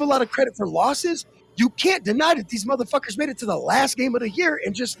don't give a lot of credit for losses, you can't deny that these motherfuckers made it to the last game of the year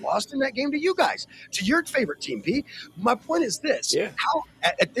and just lost in that game to you guys, to your favorite team, P. My point is this: how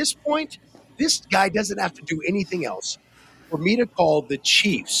at this point, this guy doesn't have to do anything else for me to call the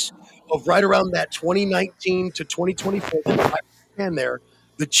Chiefs of right around that 2019 to 2024 and there.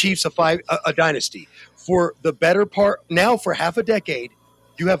 The Chiefs a dynasty for the better part. Now for half a decade,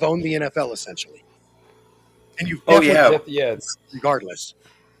 you have owned the NFL essentially, and you've regardless.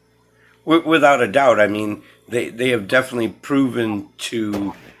 Without a doubt, I mean they have definitely proven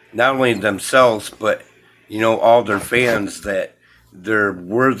to not only themselves but all their fans that they're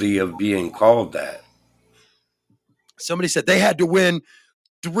worthy of being called that. Somebody said they had to win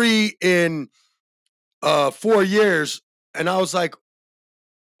 3 in 4 years, and I was like,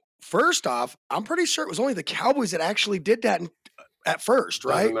 first off, I'm pretty sure it was only the Cowboys that actually did that at first,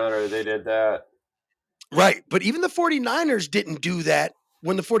 right? Doesn't matter. They did that. Right. But even the 49ers didn't do that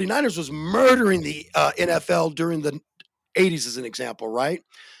when the 49ers was murdering the NFL during the 80s, as an example, right?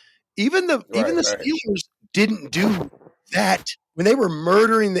 Even the Steelers didn't do that when they were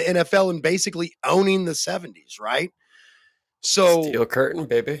murdering the NFL and basically owning the 70s, right? So Steel curtain,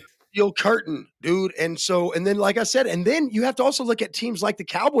 baby. Steel curtain, dude. And then, like I said, and then you have to also look at teams like the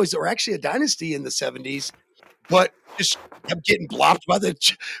Cowboys that were actually a dynasty in the 70s, but just kept getting blopped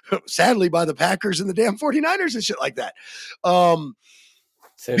sadly, by the Packers and the damn 49ers and shit like that.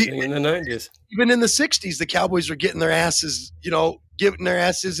 Same thing in the 90s. Even in the 60s, the Cowboys were getting their asses, in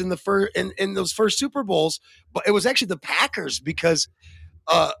those first Super Bowls. But it was actually the Packers because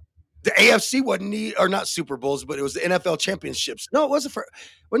the AFC wasn't or not Super Bowls, but it was the NFL championships. No, it wasn't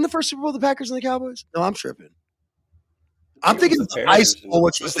wasn't the first Super Bowl the Packers and the Cowboys? No, I'm tripping. I'm thinking of the Ice Bowl,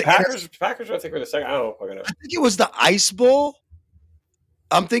 which was the Packers. Packers, I think, were the second. I don't know. I think it was the Ice Bowl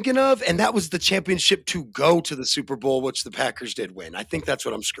I'm thinking of, and that was the championship to go to the Super Bowl, which the Packers did win. I think that's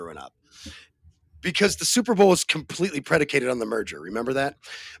what I'm screwing up. Because the Super Bowl was completely predicated on the merger. Remember that?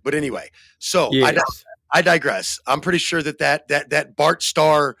 But anyway, so I digress. I'm pretty sure that Bart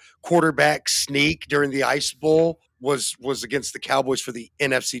Starr quarterback sneak during the Ice Bowl was against the Cowboys for the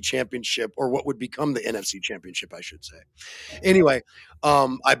NFC Championship, or what would become the NFC Championship, I should say. Anyway,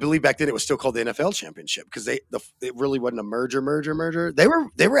 I believe back then it was still called the NFL Championship because it really wasn't a merger.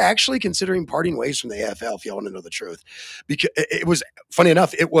 They were actually considering parting ways from the AFL, if you want to know the truth, because it was funny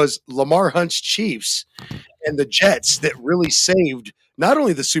enough. It was Lamar Hunt's Chiefs and the Jets that really saved not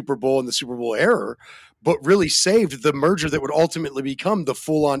only the Super Bowl and the Super Bowl era, but really saved the merger that would ultimately become the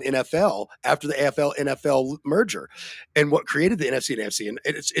full-on NFL after the AFL-NFL merger, and what created the NFC and AFC. And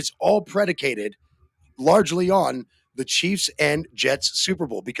it's all predicated largely on the Chiefs and Jets Super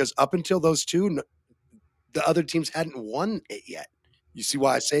Bowl, because up until those two, the other teams hadn't won it yet. You see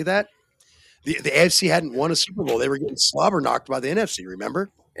why I say that? The AFC hadn't won a Super Bowl. They were getting slobber knocked by the NFC, remember?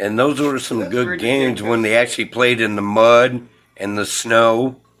 And those were some good games when they actually played in the mud and the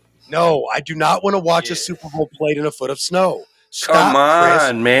snow. No, I do not want to watch a Super Bowl played in a foot of snow. Come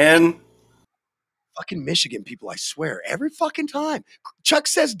on, man. Fucking Michigan people, I swear, every fucking time. Chuck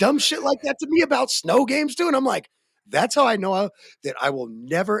says dumb shit like that to me about snow games, too. And I'm like, that's how I know that I will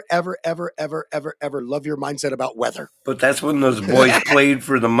never, ever, ever, ever, ever, ever love your mindset about weather. But that's when those boys played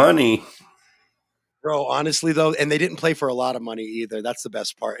for the money. Bro, honestly, though, and they didn't play for a lot of money either. That's the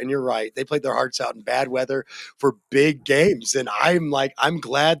best part. And you're right. They played their hearts out in bad weather for big games. And I'm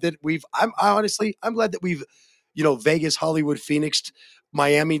glad that I'm glad that we've, Vegas, Hollywood, Phoenix,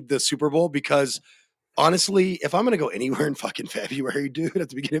 Miami, the Super Bowl, because honestly, if I'm going to go anywhere in fucking February, dude, at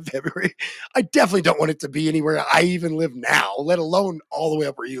the beginning of February, I definitely don't want it to be anywhere I even live now, let alone all the way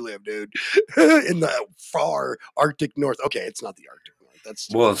up where you live, dude, in the far Arctic North. Okay, it's not the Arctic North.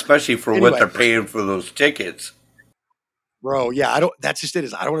 That's especially for what they're paying for those tickets. Bro, yeah, that's just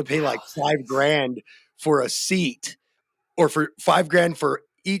it. I don't want to pay like $5,000 for a seat, or for $5,000 for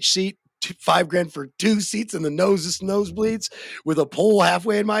each seat, $5,000 for 2 seats in the nosebleeds with a pole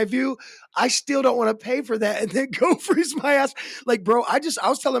halfway in my view. I still don't want to pay for that and then go freeze my ass. Like, bro, I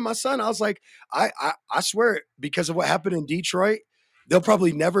was telling my son, I was like, I swear, because of what happened in Detroit, they'll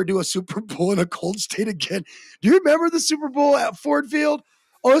probably never do a Super Bowl in a cold state again. Do you remember the Super Bowl at Ford Field?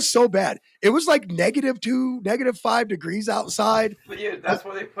 Oh, it's so bad. It was like -2, -5 degrees outside. But yeah, that's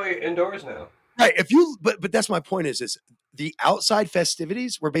why they play indoors now. Right. But that's my point is the outside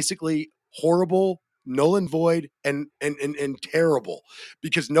festivities were basically horrible, null and void, and terrible,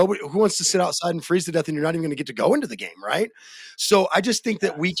 because nobody who wants to sit outside and freeze to death, and you're not even going to get to go into the game, right? So I just think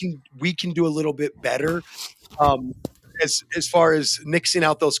that we can do a little bit better as far as nixing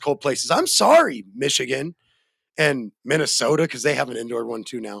out those cold places. I'm sorry, Michigan and Minnesota, because they have an indoor one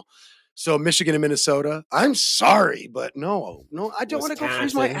too now. So Michigan and Minnesota, I'm sorry, but no, I don't want to go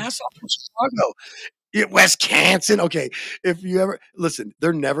freeze my ass off in Chicago. Wisconsin. Okay, if you ever listen,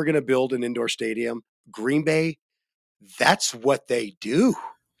 they're never going to build an indoor stadium. Green Bay, that's what they do.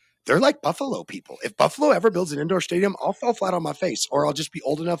 They're like Buffalo people. If Buffalo ever builds an indoor stadium, I'll fall flat on my face, or I'll just be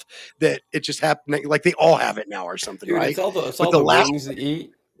old enough that it just happened. Like they all have it now, or something, Dude, right? It's all the wings to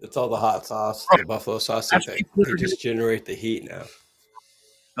eat. It's all the hot sauce, the buffalo sausage. They just generate the heat now.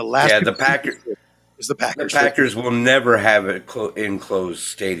 The Packers. The Packers. The Packers will never have an enclosed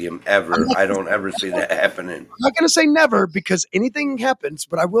stadium ever. I don't ever see that happening. I'm not going to say never, because anything happens,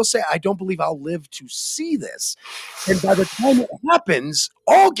 but I will say I don't believe I'll live to see this. And by the time it happens,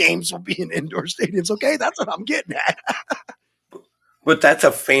 all games will be in indoor stadiums. Okay, that's what I'm getting at. But that's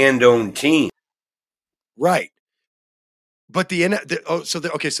a fan-owned team, right? But so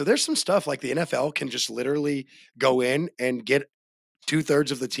there's some stuff like the NFL can just literally go in and get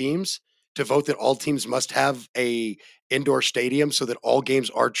 2/3 of the teams to vote that all teams must have a indoor stadium, so that all games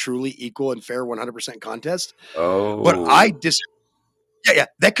are truly equal and fair, 100% contest. Oh, but I disagree. Yeah,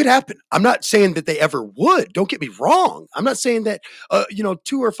 that could happen. I'm not saying that they ever would. Don't get me wrong. I'm not saying that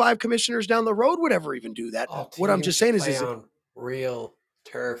 2 or 5 commissioners down the road would ever even do that. What I'm just saying is on real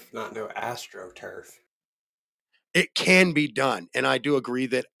turf, not no AstroTurf. It can be done. And I do agree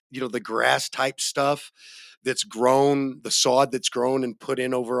that, the grass type stuff that's grown, the sod that's grown and put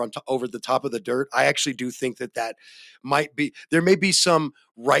in over the top of the dirt, I actually do think that might be, there may be some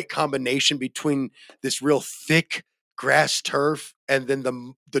right combination between this real thick grass turf and then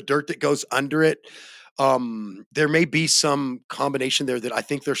the dirt that goes under it. There may be some combination there that I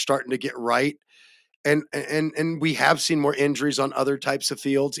think they're starting to get right. And we have seen more injuries on other types of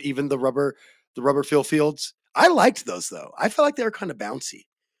fields, even the rubber fill fields. I liked those though. I felt like they were kind of bouncy,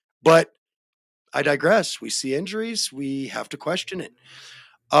 but I digress. We see injuries. We have to question it.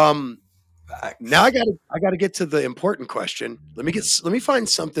 Now I gotta get to the important question. Let me find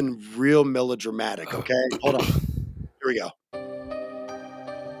something real melodramatic. Okay, hold on. Here we go.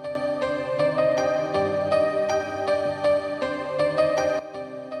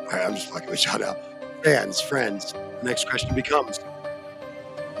 All right, I'm just fucking with y'all now. Fans, friends. The next question becomes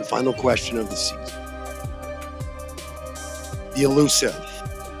the final question of the season. The elusive,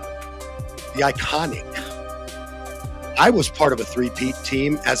 the iconic. I was part of a 3-peat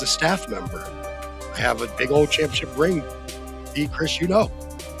team as a staff member. I have a big old championship ring. Chris, The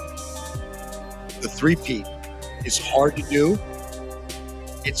 3-peat is hard to do.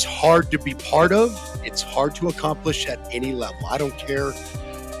 It's hard to be part of. It's hard to accomplish at any level. I don't care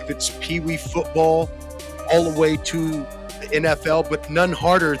if it's Pee-wee football all the way to the NFL, but none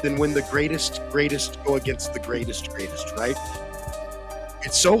harder than when the greatest go against the greatest, right?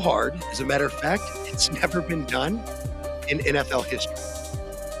 It's so hard. As a matter of fact, it's never been done in NFL history.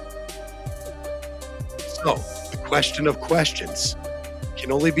 So, the question of questions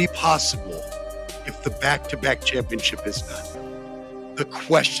can only be possible if the back-to-back championship is done. The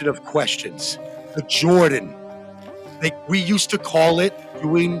question of questions, the Jordan. We used to call it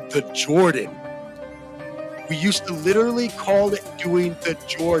doing the Jordan. We used to literally call it doing the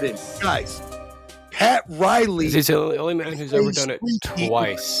Jordan. Guys, Pat Riley. He's the only man who's ever done it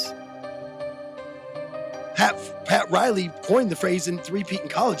twice. Pat Riley coined the phrase in 3-peat in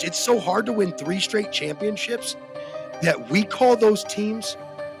college. It's so hard to win 3 straight championships that we call those teams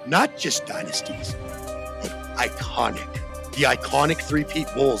not just dynasties, but iconic. The iconic 3-peat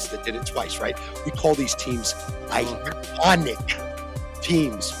Bulls that did it twice, right? We call these teams iconic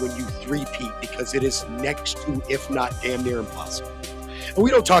teams when you 3-peat, because it is next to, if not damn near impossible. And we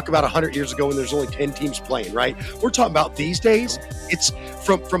don't talk about 100 years ago when there's only 10 teams playing, right? We're talking about these days. It's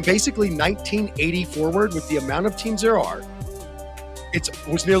from basically 1980 forward, with the amount of teams there are. it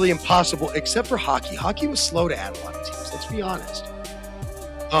was nearly impossible, except for hockey. Hockey was slow to add a lot of teams. Let's be honest.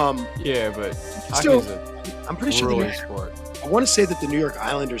 Yeah, but Still, hockey's I'm pretty a sure grueling sport. I want to say that the New York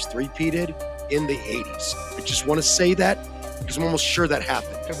Islanders three-peated in the 80s. I just want to say that because I'm almost sure that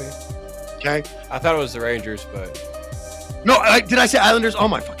happened. Okay. I thought it was the Rangers, but No, did I say Islanders? Oh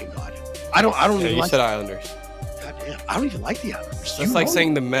my fucking god! I don't yeah, even you like. said Islanders. God damn, I don't even like the Islanders. That's like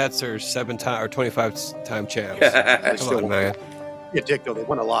saying the Mets are 7-time or 25-time champs. Come on, man. Yeah, Dick, though they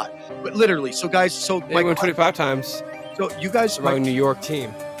won a lot, but literally. So guys, They won 25 times. So you guys, the wrong New York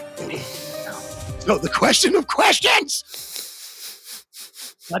team. So the question of questions.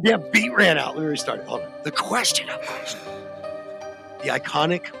 Goddamn beat ran out. Let me restart it. Hold on. The question of questions. The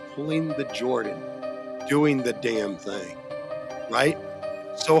iconic pulling the Jordan, doing the damn thing, right?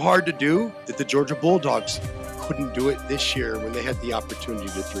 So hard to do that the Georgia Bulldogs couldn't do it this year when they had the opportunity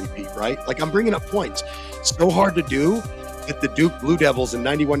to three-peat, right? Like, I'm bringing up points. So hard to do that the Duke Blue Devils in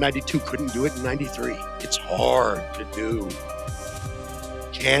 91-92 couldn't do it in 93. It's hard to do.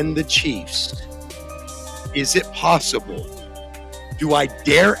 Can the Chiefs? Is it possible? Do I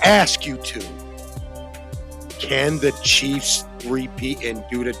dare ask you to? Can the Chiefs repeat and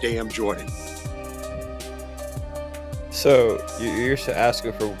do the damn Jordan? So you're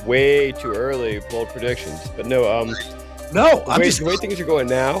asking for way too early bold predictions, but no. No, the way things are going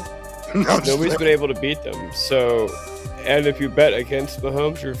now, nobody's been able to beat them. So, and if you bet against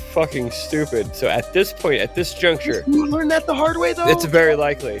Mahomes, you're fucking stupid. So at this point, at this juncture, you learned that the hard way, though. It's very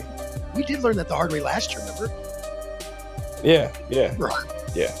likely. We did learn that the hard way last year, remember? Yeah. Right.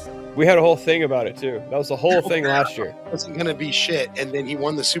 Yeah. We had a whole thing about it too. That was the whole thing last year. It wasn't going to be shit, and then he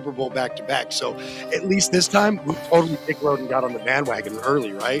won the Super Bowl back-to-back. So at least this time, we totally picked road and got on the bandwagon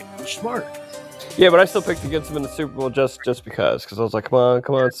early, right? We're smart. Yeah, but I still picked against him in the Super Bowl just because I was like, come on,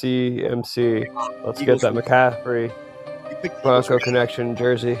 CMC, let's get that McCaffrey Bronco connection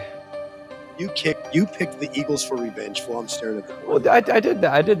jersey. You picked the Eagles for revenge while I'm staring at the board. Well, I did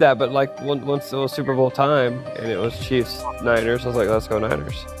that, but like once it was Super Bowl time and it was Chiefs Niners, I was like, let's go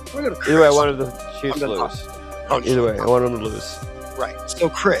Niners. Either way, I wanted the Chiefs to lose. Either way, I wanted them to lose. Right. So,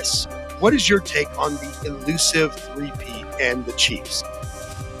 Chris, what is your take on the elusive three-peat and the Chiefs?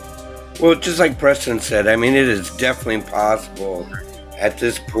 Well, just like Preston said, I mean, it is definitely possible at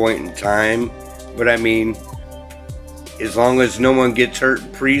this point in time. But I mean, as long as no one gets hurt in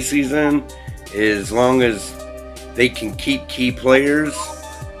preseason, as long as they can keep key players,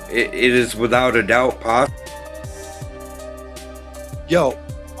 it is without a doubt possible. Yo,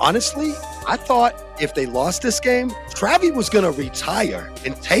 honestly, I thought if they lost this game, Travi was going to retire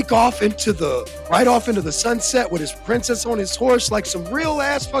and take off into the sunset with his princess on his horse, like some real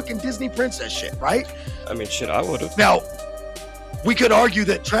ass fucking Disney princess shit, right? I mean, shit, I would have. Now, we could argue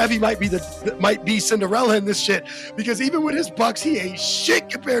that Travi might be Cinderella in this shit, because even with his bucks, he ain't shit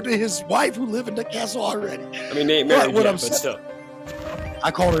compared to his wife who live in the castle already. I mean, they ain't married yet, but still.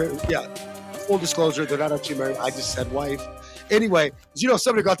 I called her, yeah. Full disclosure, they're not actually married. I just said wife. Anyway, you know,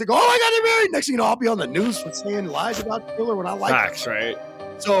 somebody got to go, oh, I got him married. Next thing you know, I'll be on the news for saying lies about Taylor when I like Facts, right?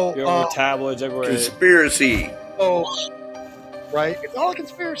 So, you're over tabloids everywhere. Conspiracy. Oh, right? It's all a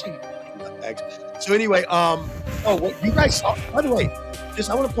conspiracy. So anyway, what you guys saw, by the way,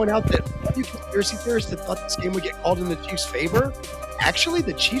 I want to point out that all you conspiracy theorists that thought this game would get called in the Chiefs' favor, actually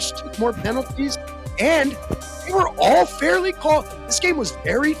the Chiefs took more penalties and they were all fairly called. This game was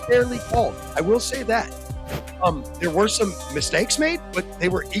very fairly called. I will say that. There were some mistakes made, but they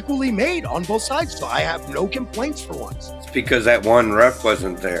were equally made on both sides, so I have no complaints for once. It's because that one ref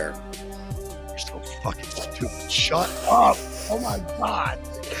wasn't there. You're so fucking stupid. Shut up. Oh my God.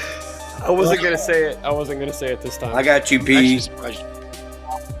 I wasn't gonna say it this time. I got you, P.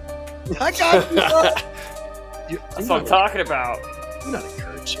 I got you. That's what I'm talking about. Do not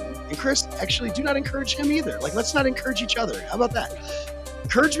encourage him. And Chris, actually, do not encourage him either. Like, let's not encourage each other. How about that?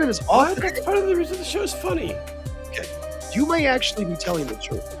 Encouragement is awesome. That's part of the reason the show is funny. Okay. You may actually be telling the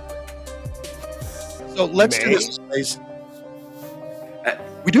truth. So let's do this, guys.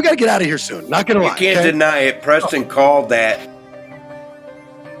 We do got to get out of here soon. Not going to lie. You can't deny it. Preston called that.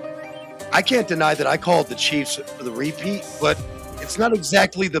 I can't deny that I called the Chiefs for the repeat, but it's not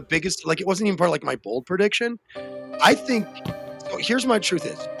exactly the biggest. Like, it wasn't even part of like my bold prediction. I think. So here's my truth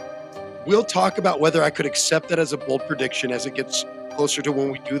is. We'll talk about whether I could accept that as a bold prediction as it gets closer to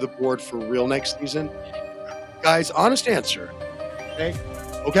when we do the board for real next season. Guys, honest answer.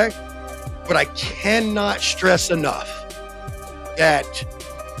 Okay? But I cannot stress enough that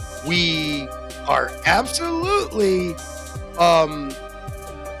we are absolutely,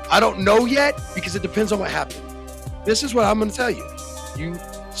 I don't know yet because it depends on what happened. This is what I'm going to tell you.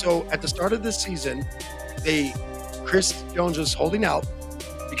 So at the start of this season, Chris Jones was holding out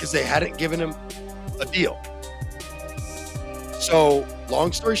because they hadn't given him a deal. So,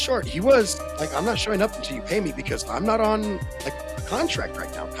 long story short, he was like, I'm not showing up until you pay me because I'm not on like a contract right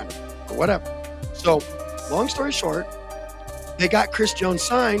now, kind of, or whatever. So, long story short, they got Chris Jones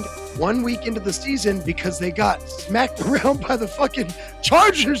signed 1 week into the season because they got smacked around by the fucking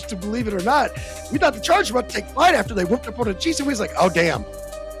Chargers, to believe it or not. We thought the Chargers were about to take flight after they whooped up on the Chiefs, and we was like, oh, damn.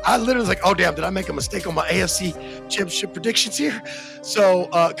 I literally was like, oh, damn, did I make a mistake on my AFC championship predictions here? So,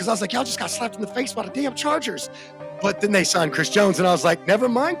 because I was like, y'all just got slapped in the face by the damn Chargers. But then they signed Chris Jones, and I was like, never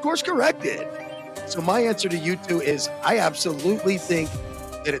mind, course corrected. So my answer to you two is I absolutely think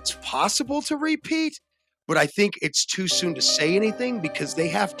that it's possible to repeat, but I think it's too soon to say anything because they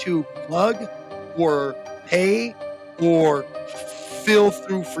have to plug or pay or fill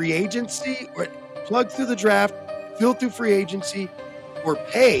through free agency or plug through the draft, fill through free agency, or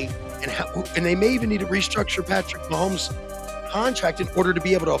pay, and they may even need to restructure Patrick Mahomes' contract in order to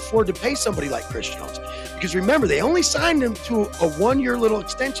be able to afford to pay somebody like Chris Jones. Because remember, they only signed him to a 1 year little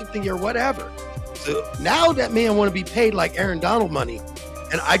extension thing or whatever. So now that man want to be paid like Aaron Donald money,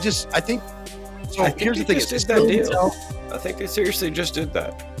 and I think. So here's the thing: I think they seriously just did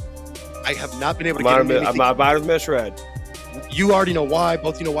that. I have not been able to get into anything. I might have misread. You already know why.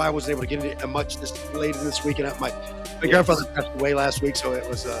 Both you know why I wasn't able to get into it much this late in this week, and my grandfather passed away last week, so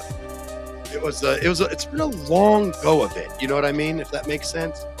it's been a long go of it. You know what I mean? If that makes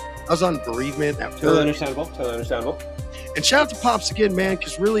sense. I was on bereavement after. Totally understandable. And shout out to Pops again, man,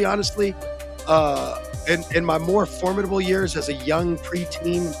 because really, honestly, in my more formidable years as a young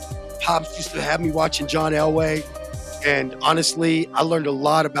preteen, Pops used to have me watching John Elway. And honestly, I learned a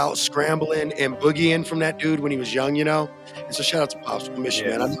lot about scrambling and boogieing from that dude when he was young, you know? And so shout out to Pops from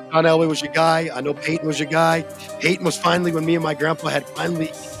Michigan, man. I know John Elway was your guy. I know Peyton was your guy. Peyton was finally when me and my grandpa had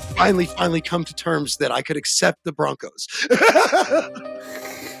finally come to terms that I could accept the Broncos.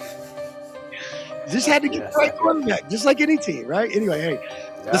 Just had to get the right quarterback, just like any team, right? Anyway, hey,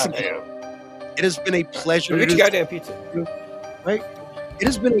 listen, it has been a pleasure. Get your goddamn pizza. Right? It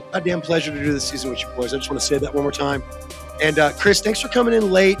has been a goddamn pleasure to do this season with you boys. I just want to say that one more time. And Chris, thanks for coming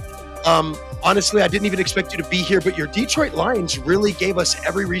in late. Honestly, I didn't even expect you to be here, but your Detroit Lions really gave us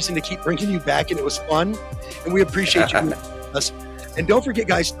every reason to keep bringing you back, and it was fun. And we appreciate you with us. And don't forget,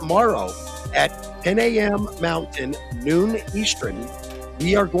 guys, tomorrow at 10 a.m. Mountain, noon Eastern,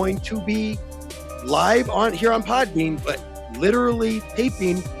 we are going to be live here on Podbean, but literally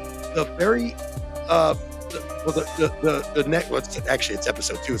taping the very it's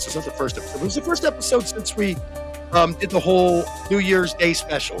episode 2, so it's not the first episode. It was the first episode since we did the whole New Year's Day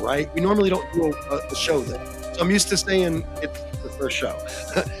special, right? We normally don't do a show then, so I'm used to saying it's the first show.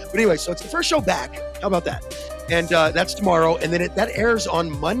 But anyway, so it's the first show back. How about that? And that's tomorrow, and then that airs on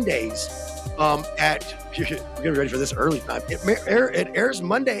Mondays at. You're gonna be ready for this early time. It airs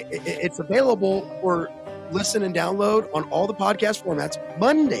Monday. It's available for listen and download on all the podcast formats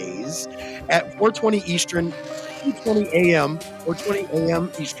Mondays at 4:20 Eastern, 2:20 a.m. 4:20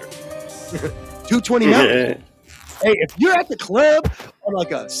 a.m. Eastern, 2:20 Mountain. Hey, if you're at the club on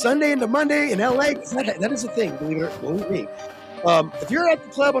like a Sunday into Monday in LA, that is a thing. Believe me. If you're at the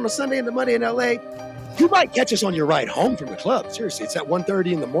club on a Sunday into Monday in LA, you might catch us on your ride home from the club. Seriously, it's at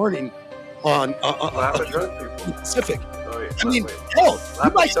 1:30 in the morning. On Pacific. Oh, yeah. I mean, hell,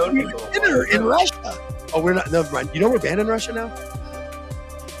 you might be dinner in Russia. Oh, we're not. Never mind. You know we're banned in Russia now.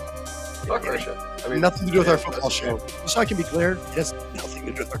 Fuck Russia. I mean, nothing to do with our football show. So I can be clear, it has nothing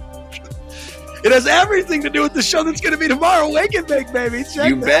to do with our football show. It has everything to do with the show that's going to be tomorrow. Wake and Bake, baby. Check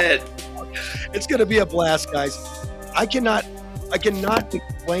you bet. It's going to be a blast, guys. I cannot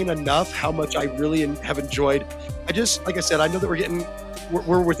explain enough how much I really have enjoyed. Like I said, I know that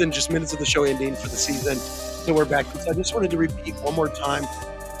we're within just minutes of the show ending for the season, so we're back. So I just wanted to repeat one more time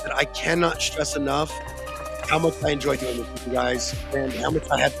that I cannot stress enough how much I enjoy doing this with you guys and how much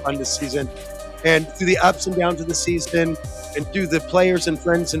I had fun this season. And through the ups and downs of the season and through the players and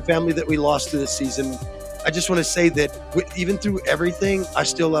friends and family that we lost through the season, I just want to say that even through everything, I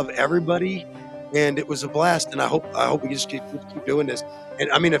still love everybody. And it was a blast. And I hope we just keep doing this.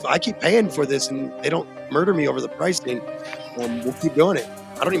 And I mean, if I keep paying for this and they don't murder me over the pricing, we'll keep doing it.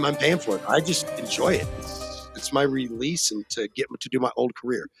 I don't even mind paying for it. I just enjoy it. It's my release and to get to do my old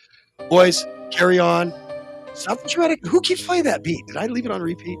career. Boys, carry on. South Dramatic. Who keeps playing that beat? Did I leave it on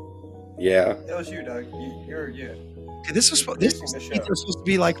repeat? Yeah. That was you, Doug. You're. Okay, this was supposed to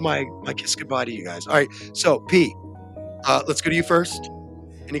be like my kiss goodbye to you guys. All right. So P, let's go to you first.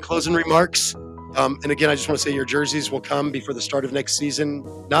 Any closing remarks? And again, I just want to say your jerseys will come before the start of next season.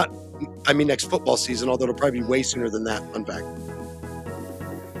 Next football season, although it'll probably be way sooner than that. Fun fact.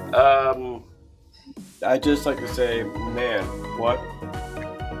 I'd just like to say, man, what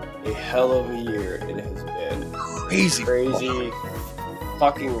a hell of a year it has been. Crazy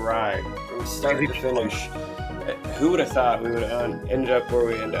fucking ride from start to finish. Who would have thought we would have ended up where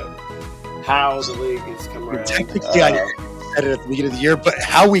we ended up? How the league has come around. Technically, I said it at the beginning of the year, but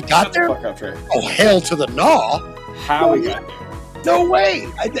how we got there? Fuck up, Trey. Oh, hell to the gnaw. How we got there. No way.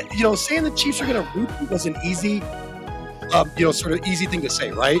 Saying the Chiefs are going to repeat was an easy, sort of easy thing to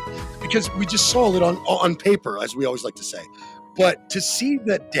say, right? Because we just saw it on paper, as we always like to say. But to see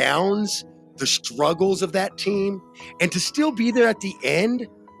the downs, the struggles of that team, and to still be there at the end,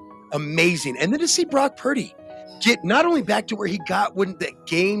 amazing. And then to see Brock Purdy get not only back to where he got when that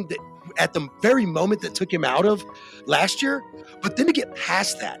game that at the very moment that took him out of last year, but then to get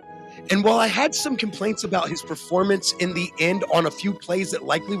past that. And while I had some complaints about his performance in the end on a few plays that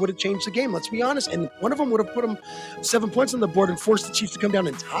likely would have changed the game, let's be honest, and one of them would have put him 7 points on the board and forced the Chiefs to come down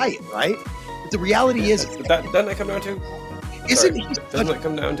and tie it, right? But the reality is... Doesn't that come down to... Doesn't it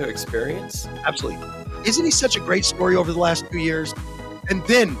come down to experience? Absolutely. Isn't he such a great story over the last 2 years? And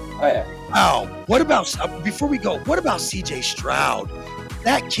then... Oh, yeah. Wow. What about... before we go, what about C.J. Stroud?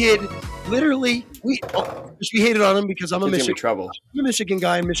 That kid... Literally, we hated on him because I'm a Michigan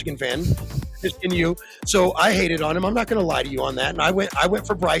guy and Michigan fan, Michigan U. So I hated on him. I'm not going to lie to you on that. And I went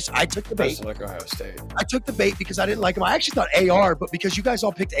for Bryce. I took the bait. Like Ohio State. I took the bait because I didn't like him. I actually thought AR, but because you guys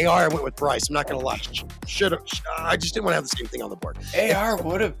all picked AR, I went with Bryce. I'm not going to lie. I just didn't want to have the same thing on the board. AR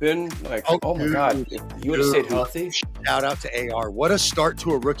would have been like, oh my God, you would have stayed healthy. Shout out to AR. What a start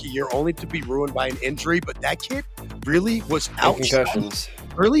to a rookie year, only to be ruined by an injury. But that kid really was out. Concussions.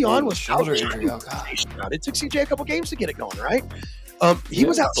 Early on was shoulder injury. Oh, God. It took CJ a couple games to get it going, right? He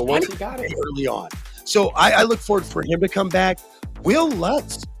was out early on. So I look forward for him to come back. Will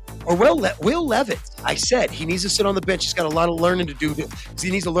Levis. I said he needs to sit on the bench. He's got a lot of learning to do.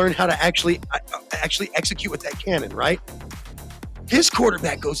 He needs to learn how to actually execute with that cannon, right? His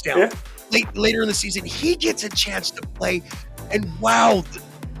quarterback goes down later in the season. He gets a chance to play, and wow,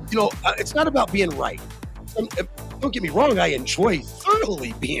 it's not about being right. Don't get me wrong, I enjoy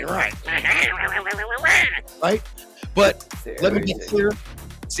thoroughly being right. Right? But let me be clear.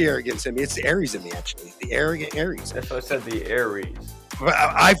 It's the arrogance in me. It's the Aries in me, actually. The arrogant Aries. That's what I said, the Aries.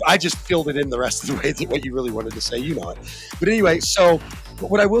 I just filled it in the rest of the way what you really wanted to say. You know it. But anyway, so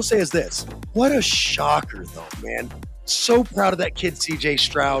what I will say is this. What a shocker, though, man. So proud of that kid, C.J.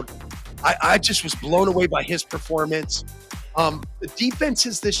 Stroud. I just was blown away by his performance. The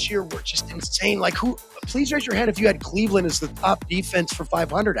defenses this year were just insane. Like, who? Please raise your hand if you had Cleveland as the top defense for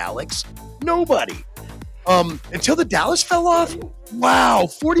 500, Alex. Nobody. Until the Dallas fell off. Wow,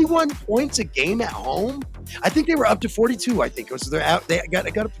 41 points a game at home. I think they were up to 42. I think it was they got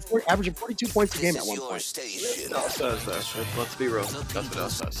up to averaging 42 points a game at one point. Let's be real. That's what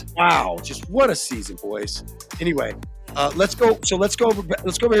else does. Wow, just what a season, boys. Anyway, let's go. So let's go over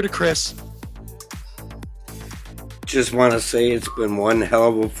here to Chris. Just want to say it's been one hell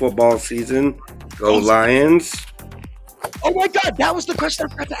of a football season. Go Lions. Oh my God, that was the question I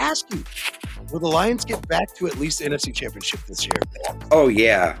forgot to ask you. Will the Lions get back to at least the NFC Championship this year? Oh,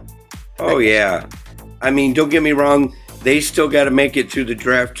 yeah. Oh, yeah. I mean, don't get me wrong. They still got to make it through the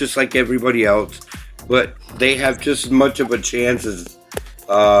draft just like everybody else. But they have just as much of a chance as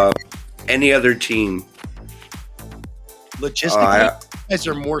any other team. Logistically, guys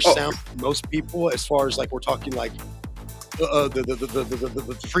are more sound than most people as far as, like, we're talking, like,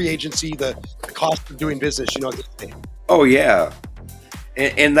 the free agency, the cost of doing business, Oh, yeah.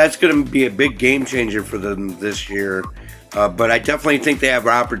 And that's going to be a big game changer for them this year. But I definitely think they have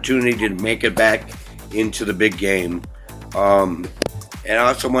an opportunity to make it back into the big game. And I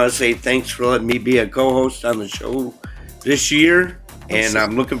also want to say thanks for letting me be a co-host on the show this year. And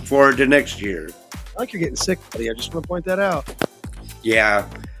I'm looking forward to next year. I like you're getting sick, buddy. I just want to point that out. Yeah.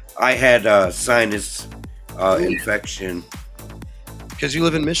 I had a sinus infection. Because you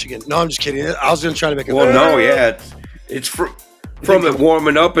live in Michigan. No, I'm just kidding. I was going to try to make it. Well, no, yeah. It's from it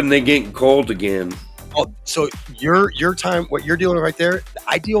warming up and then getting cold again. Oh, so your time, what you're dealing with right there,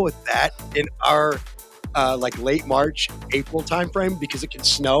 I deal with that in our like late March, April timeframe because it can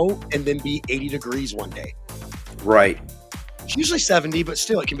snow and then be 80 degrees one day. Right. It's usually 70, but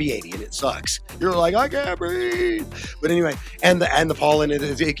still it can be 80 and it sucks. You're like, I can't breathe. But anyway, and the pollen,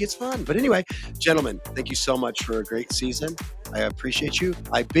 it gets fun. But anyway, gentlemen, thank you so much for a great season. I appreciate you.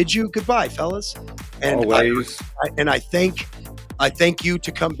 I bid you goodbye, fellas. And always. I thank I thank you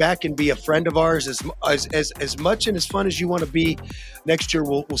to come back and be a friend of ours as much and as fun as you want to be. Next year,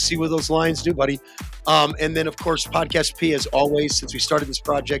 we'll see what those lines do, buddy. And then, of course, Podcast P, as always, since we started this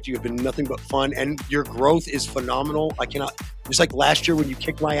project, you have been nothing but fun, and your growth is phenomenal. I cannot, just like last year when you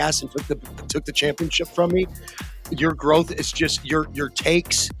kicked my ass and took the championship from me, your growth is just your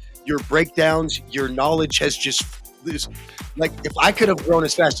takes, your breakdowns, your knowledge has just, like, if I could have grown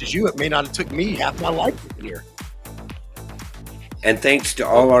as fast as you, it may not have took me half my life to get here. And thanks to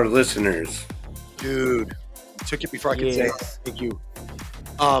all our listeners. Dude, you took it before I could say it. Thank you.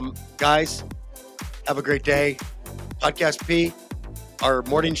 Guys, have a great day. Podcast P, our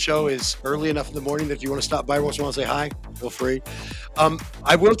morning show is early enough in the morning that if you want to stop by once in a while and say hi, feel free.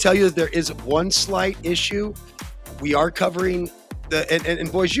 I will tell you that there is one slight issue. We are covering and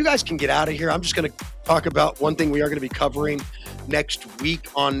boys, you guys can get out of here. I'm just going to talk about one thing we are going to be covering next week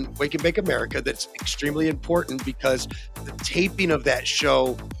on Wake and Bake America that's extremely important, because the taping of that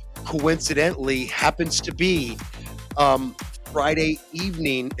show coincidentally happens to be Friday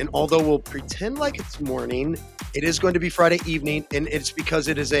evening. And although we'll pretend like it's morning, it is going to be Friday evening, and it's because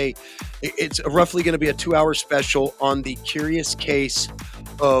it's roughly going to be a 2-hour special on the curious case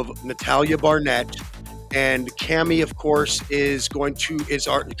of Natalia Barnett. And Cammie, of course,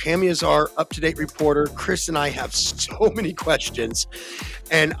 Cammie is our up-to-date reporter. Chris and I have so many questions,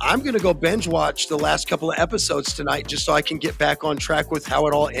 and I'm going to go binge watch the last couple of episodes tonight just so I can get back on track with how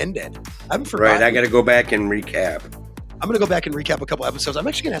it all ended. I haven't forgotten. Right, I got to go back and recap. I'm going to go back and recap a couple episodes. I'm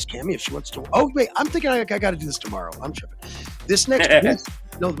actually going to ask Cammie if she wants to. Oh, wait, I'm thinking I got to do this tomorrow. I'm tripping. This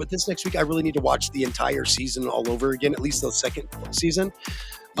next week, I really need to watch the entire season all over again, at least the second season.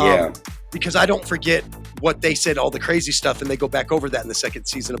 Because I don't forget what they said, all the crazy stuff, and they go back over that in the second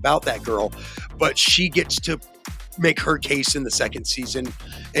season about that girl. But she gets to make her case in the second season.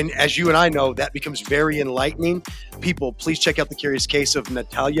 And as you and I know, that becomes very enlightening. People, please check out The Curious Case of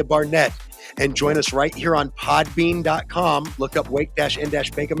Natalia Barnett and join us right here on podbean.com. Look up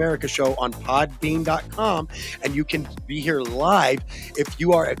Wake-N-Bake America show on podbean.com, and you can be here live. If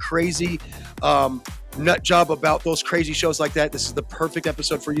you are a crazy nut job about those crazy shows like that, this is the perfect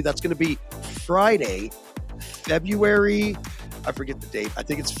episode for you. That's going to be Friday, February, I forget the date. I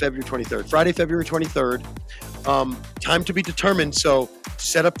think it's February 23rd. Friday, February 23rd. Time to be determined. So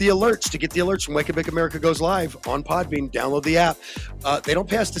set up the alerts to get the alerts when Wake and Bake America goes live on Podbean. Download the app. They don't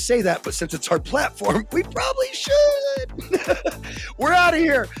pay us to say that, but since it's our platform, we probably should. We're out of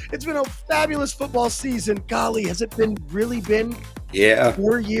here. It's been a fabulous football season. Golly, has it really been? Yeah.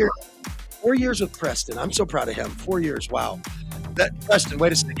 4 years. 4 years with Preston. I'm so proud of him. 4 years. Wow. Preston, way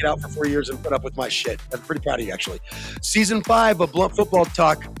to stick it out for 4 years and put up with my shit. I'm pretty proud of you, actually. Season 5 of Blunt Football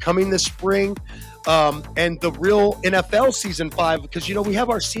Talk coming this spring. And the real NFL Season 5, because, we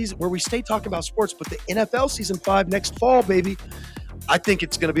have our season where we stay talking about sports, but the NFL Season 5 next fall, baby. I think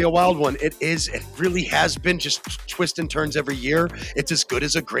it's going to be a wild one. It is. It really has been just twists and turns every year. It's as good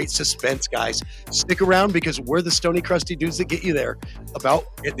as a great suspense, guys. Stick around because we're the stony, crusty dudes that get you there about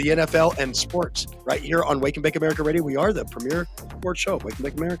the NFL and sports right here on Wake and Bake America Radio. We are the premier sports show, Wake and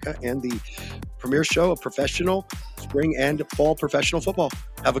Bake America, and the premier show of professional spring and fall professional football.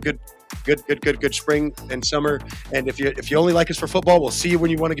 Have a good spring and summer. And if you only like us for football, we'll see you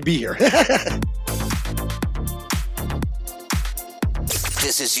when you want to be here.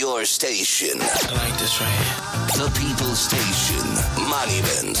 This is your station. I like this right here. The People's Station.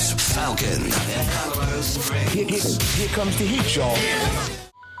 Monuments, Falcon, and Colorado Springs. Here comes the heat, y'all.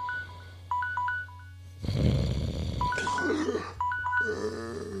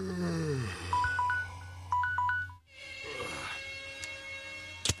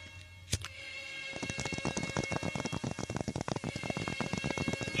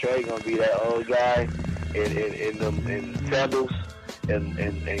 Trey gonna be that old guy in sandals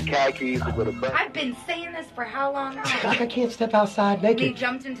and khakis with a button. I've been saying this for how long now? Like I can't step outside naked. We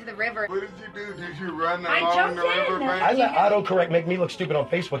jumped into the river. What did you do? Did you run I along jumped the river? in. I let autocorrect make me look stupid on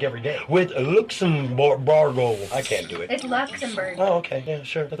Facebook every day. With Luxembourg. I can't do it. It's Luxembourg. Oh, okay. Yeah,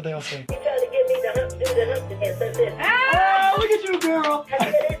 sure. That's what they all say. You're trying to get me to do the hump again. Something. Oh, look at you, girl. I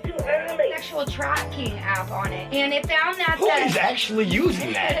said it's too early. Sexual tracking app on it. And it found that Who is actually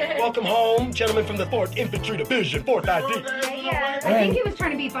using that? Welcome home, gentlemen from the 4th Infantry Division, 4th ID. Yeah. I think he was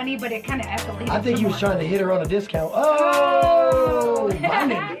trying to be funny, but it kind of escalated. I think he was trying to hit her on a discount. Oh!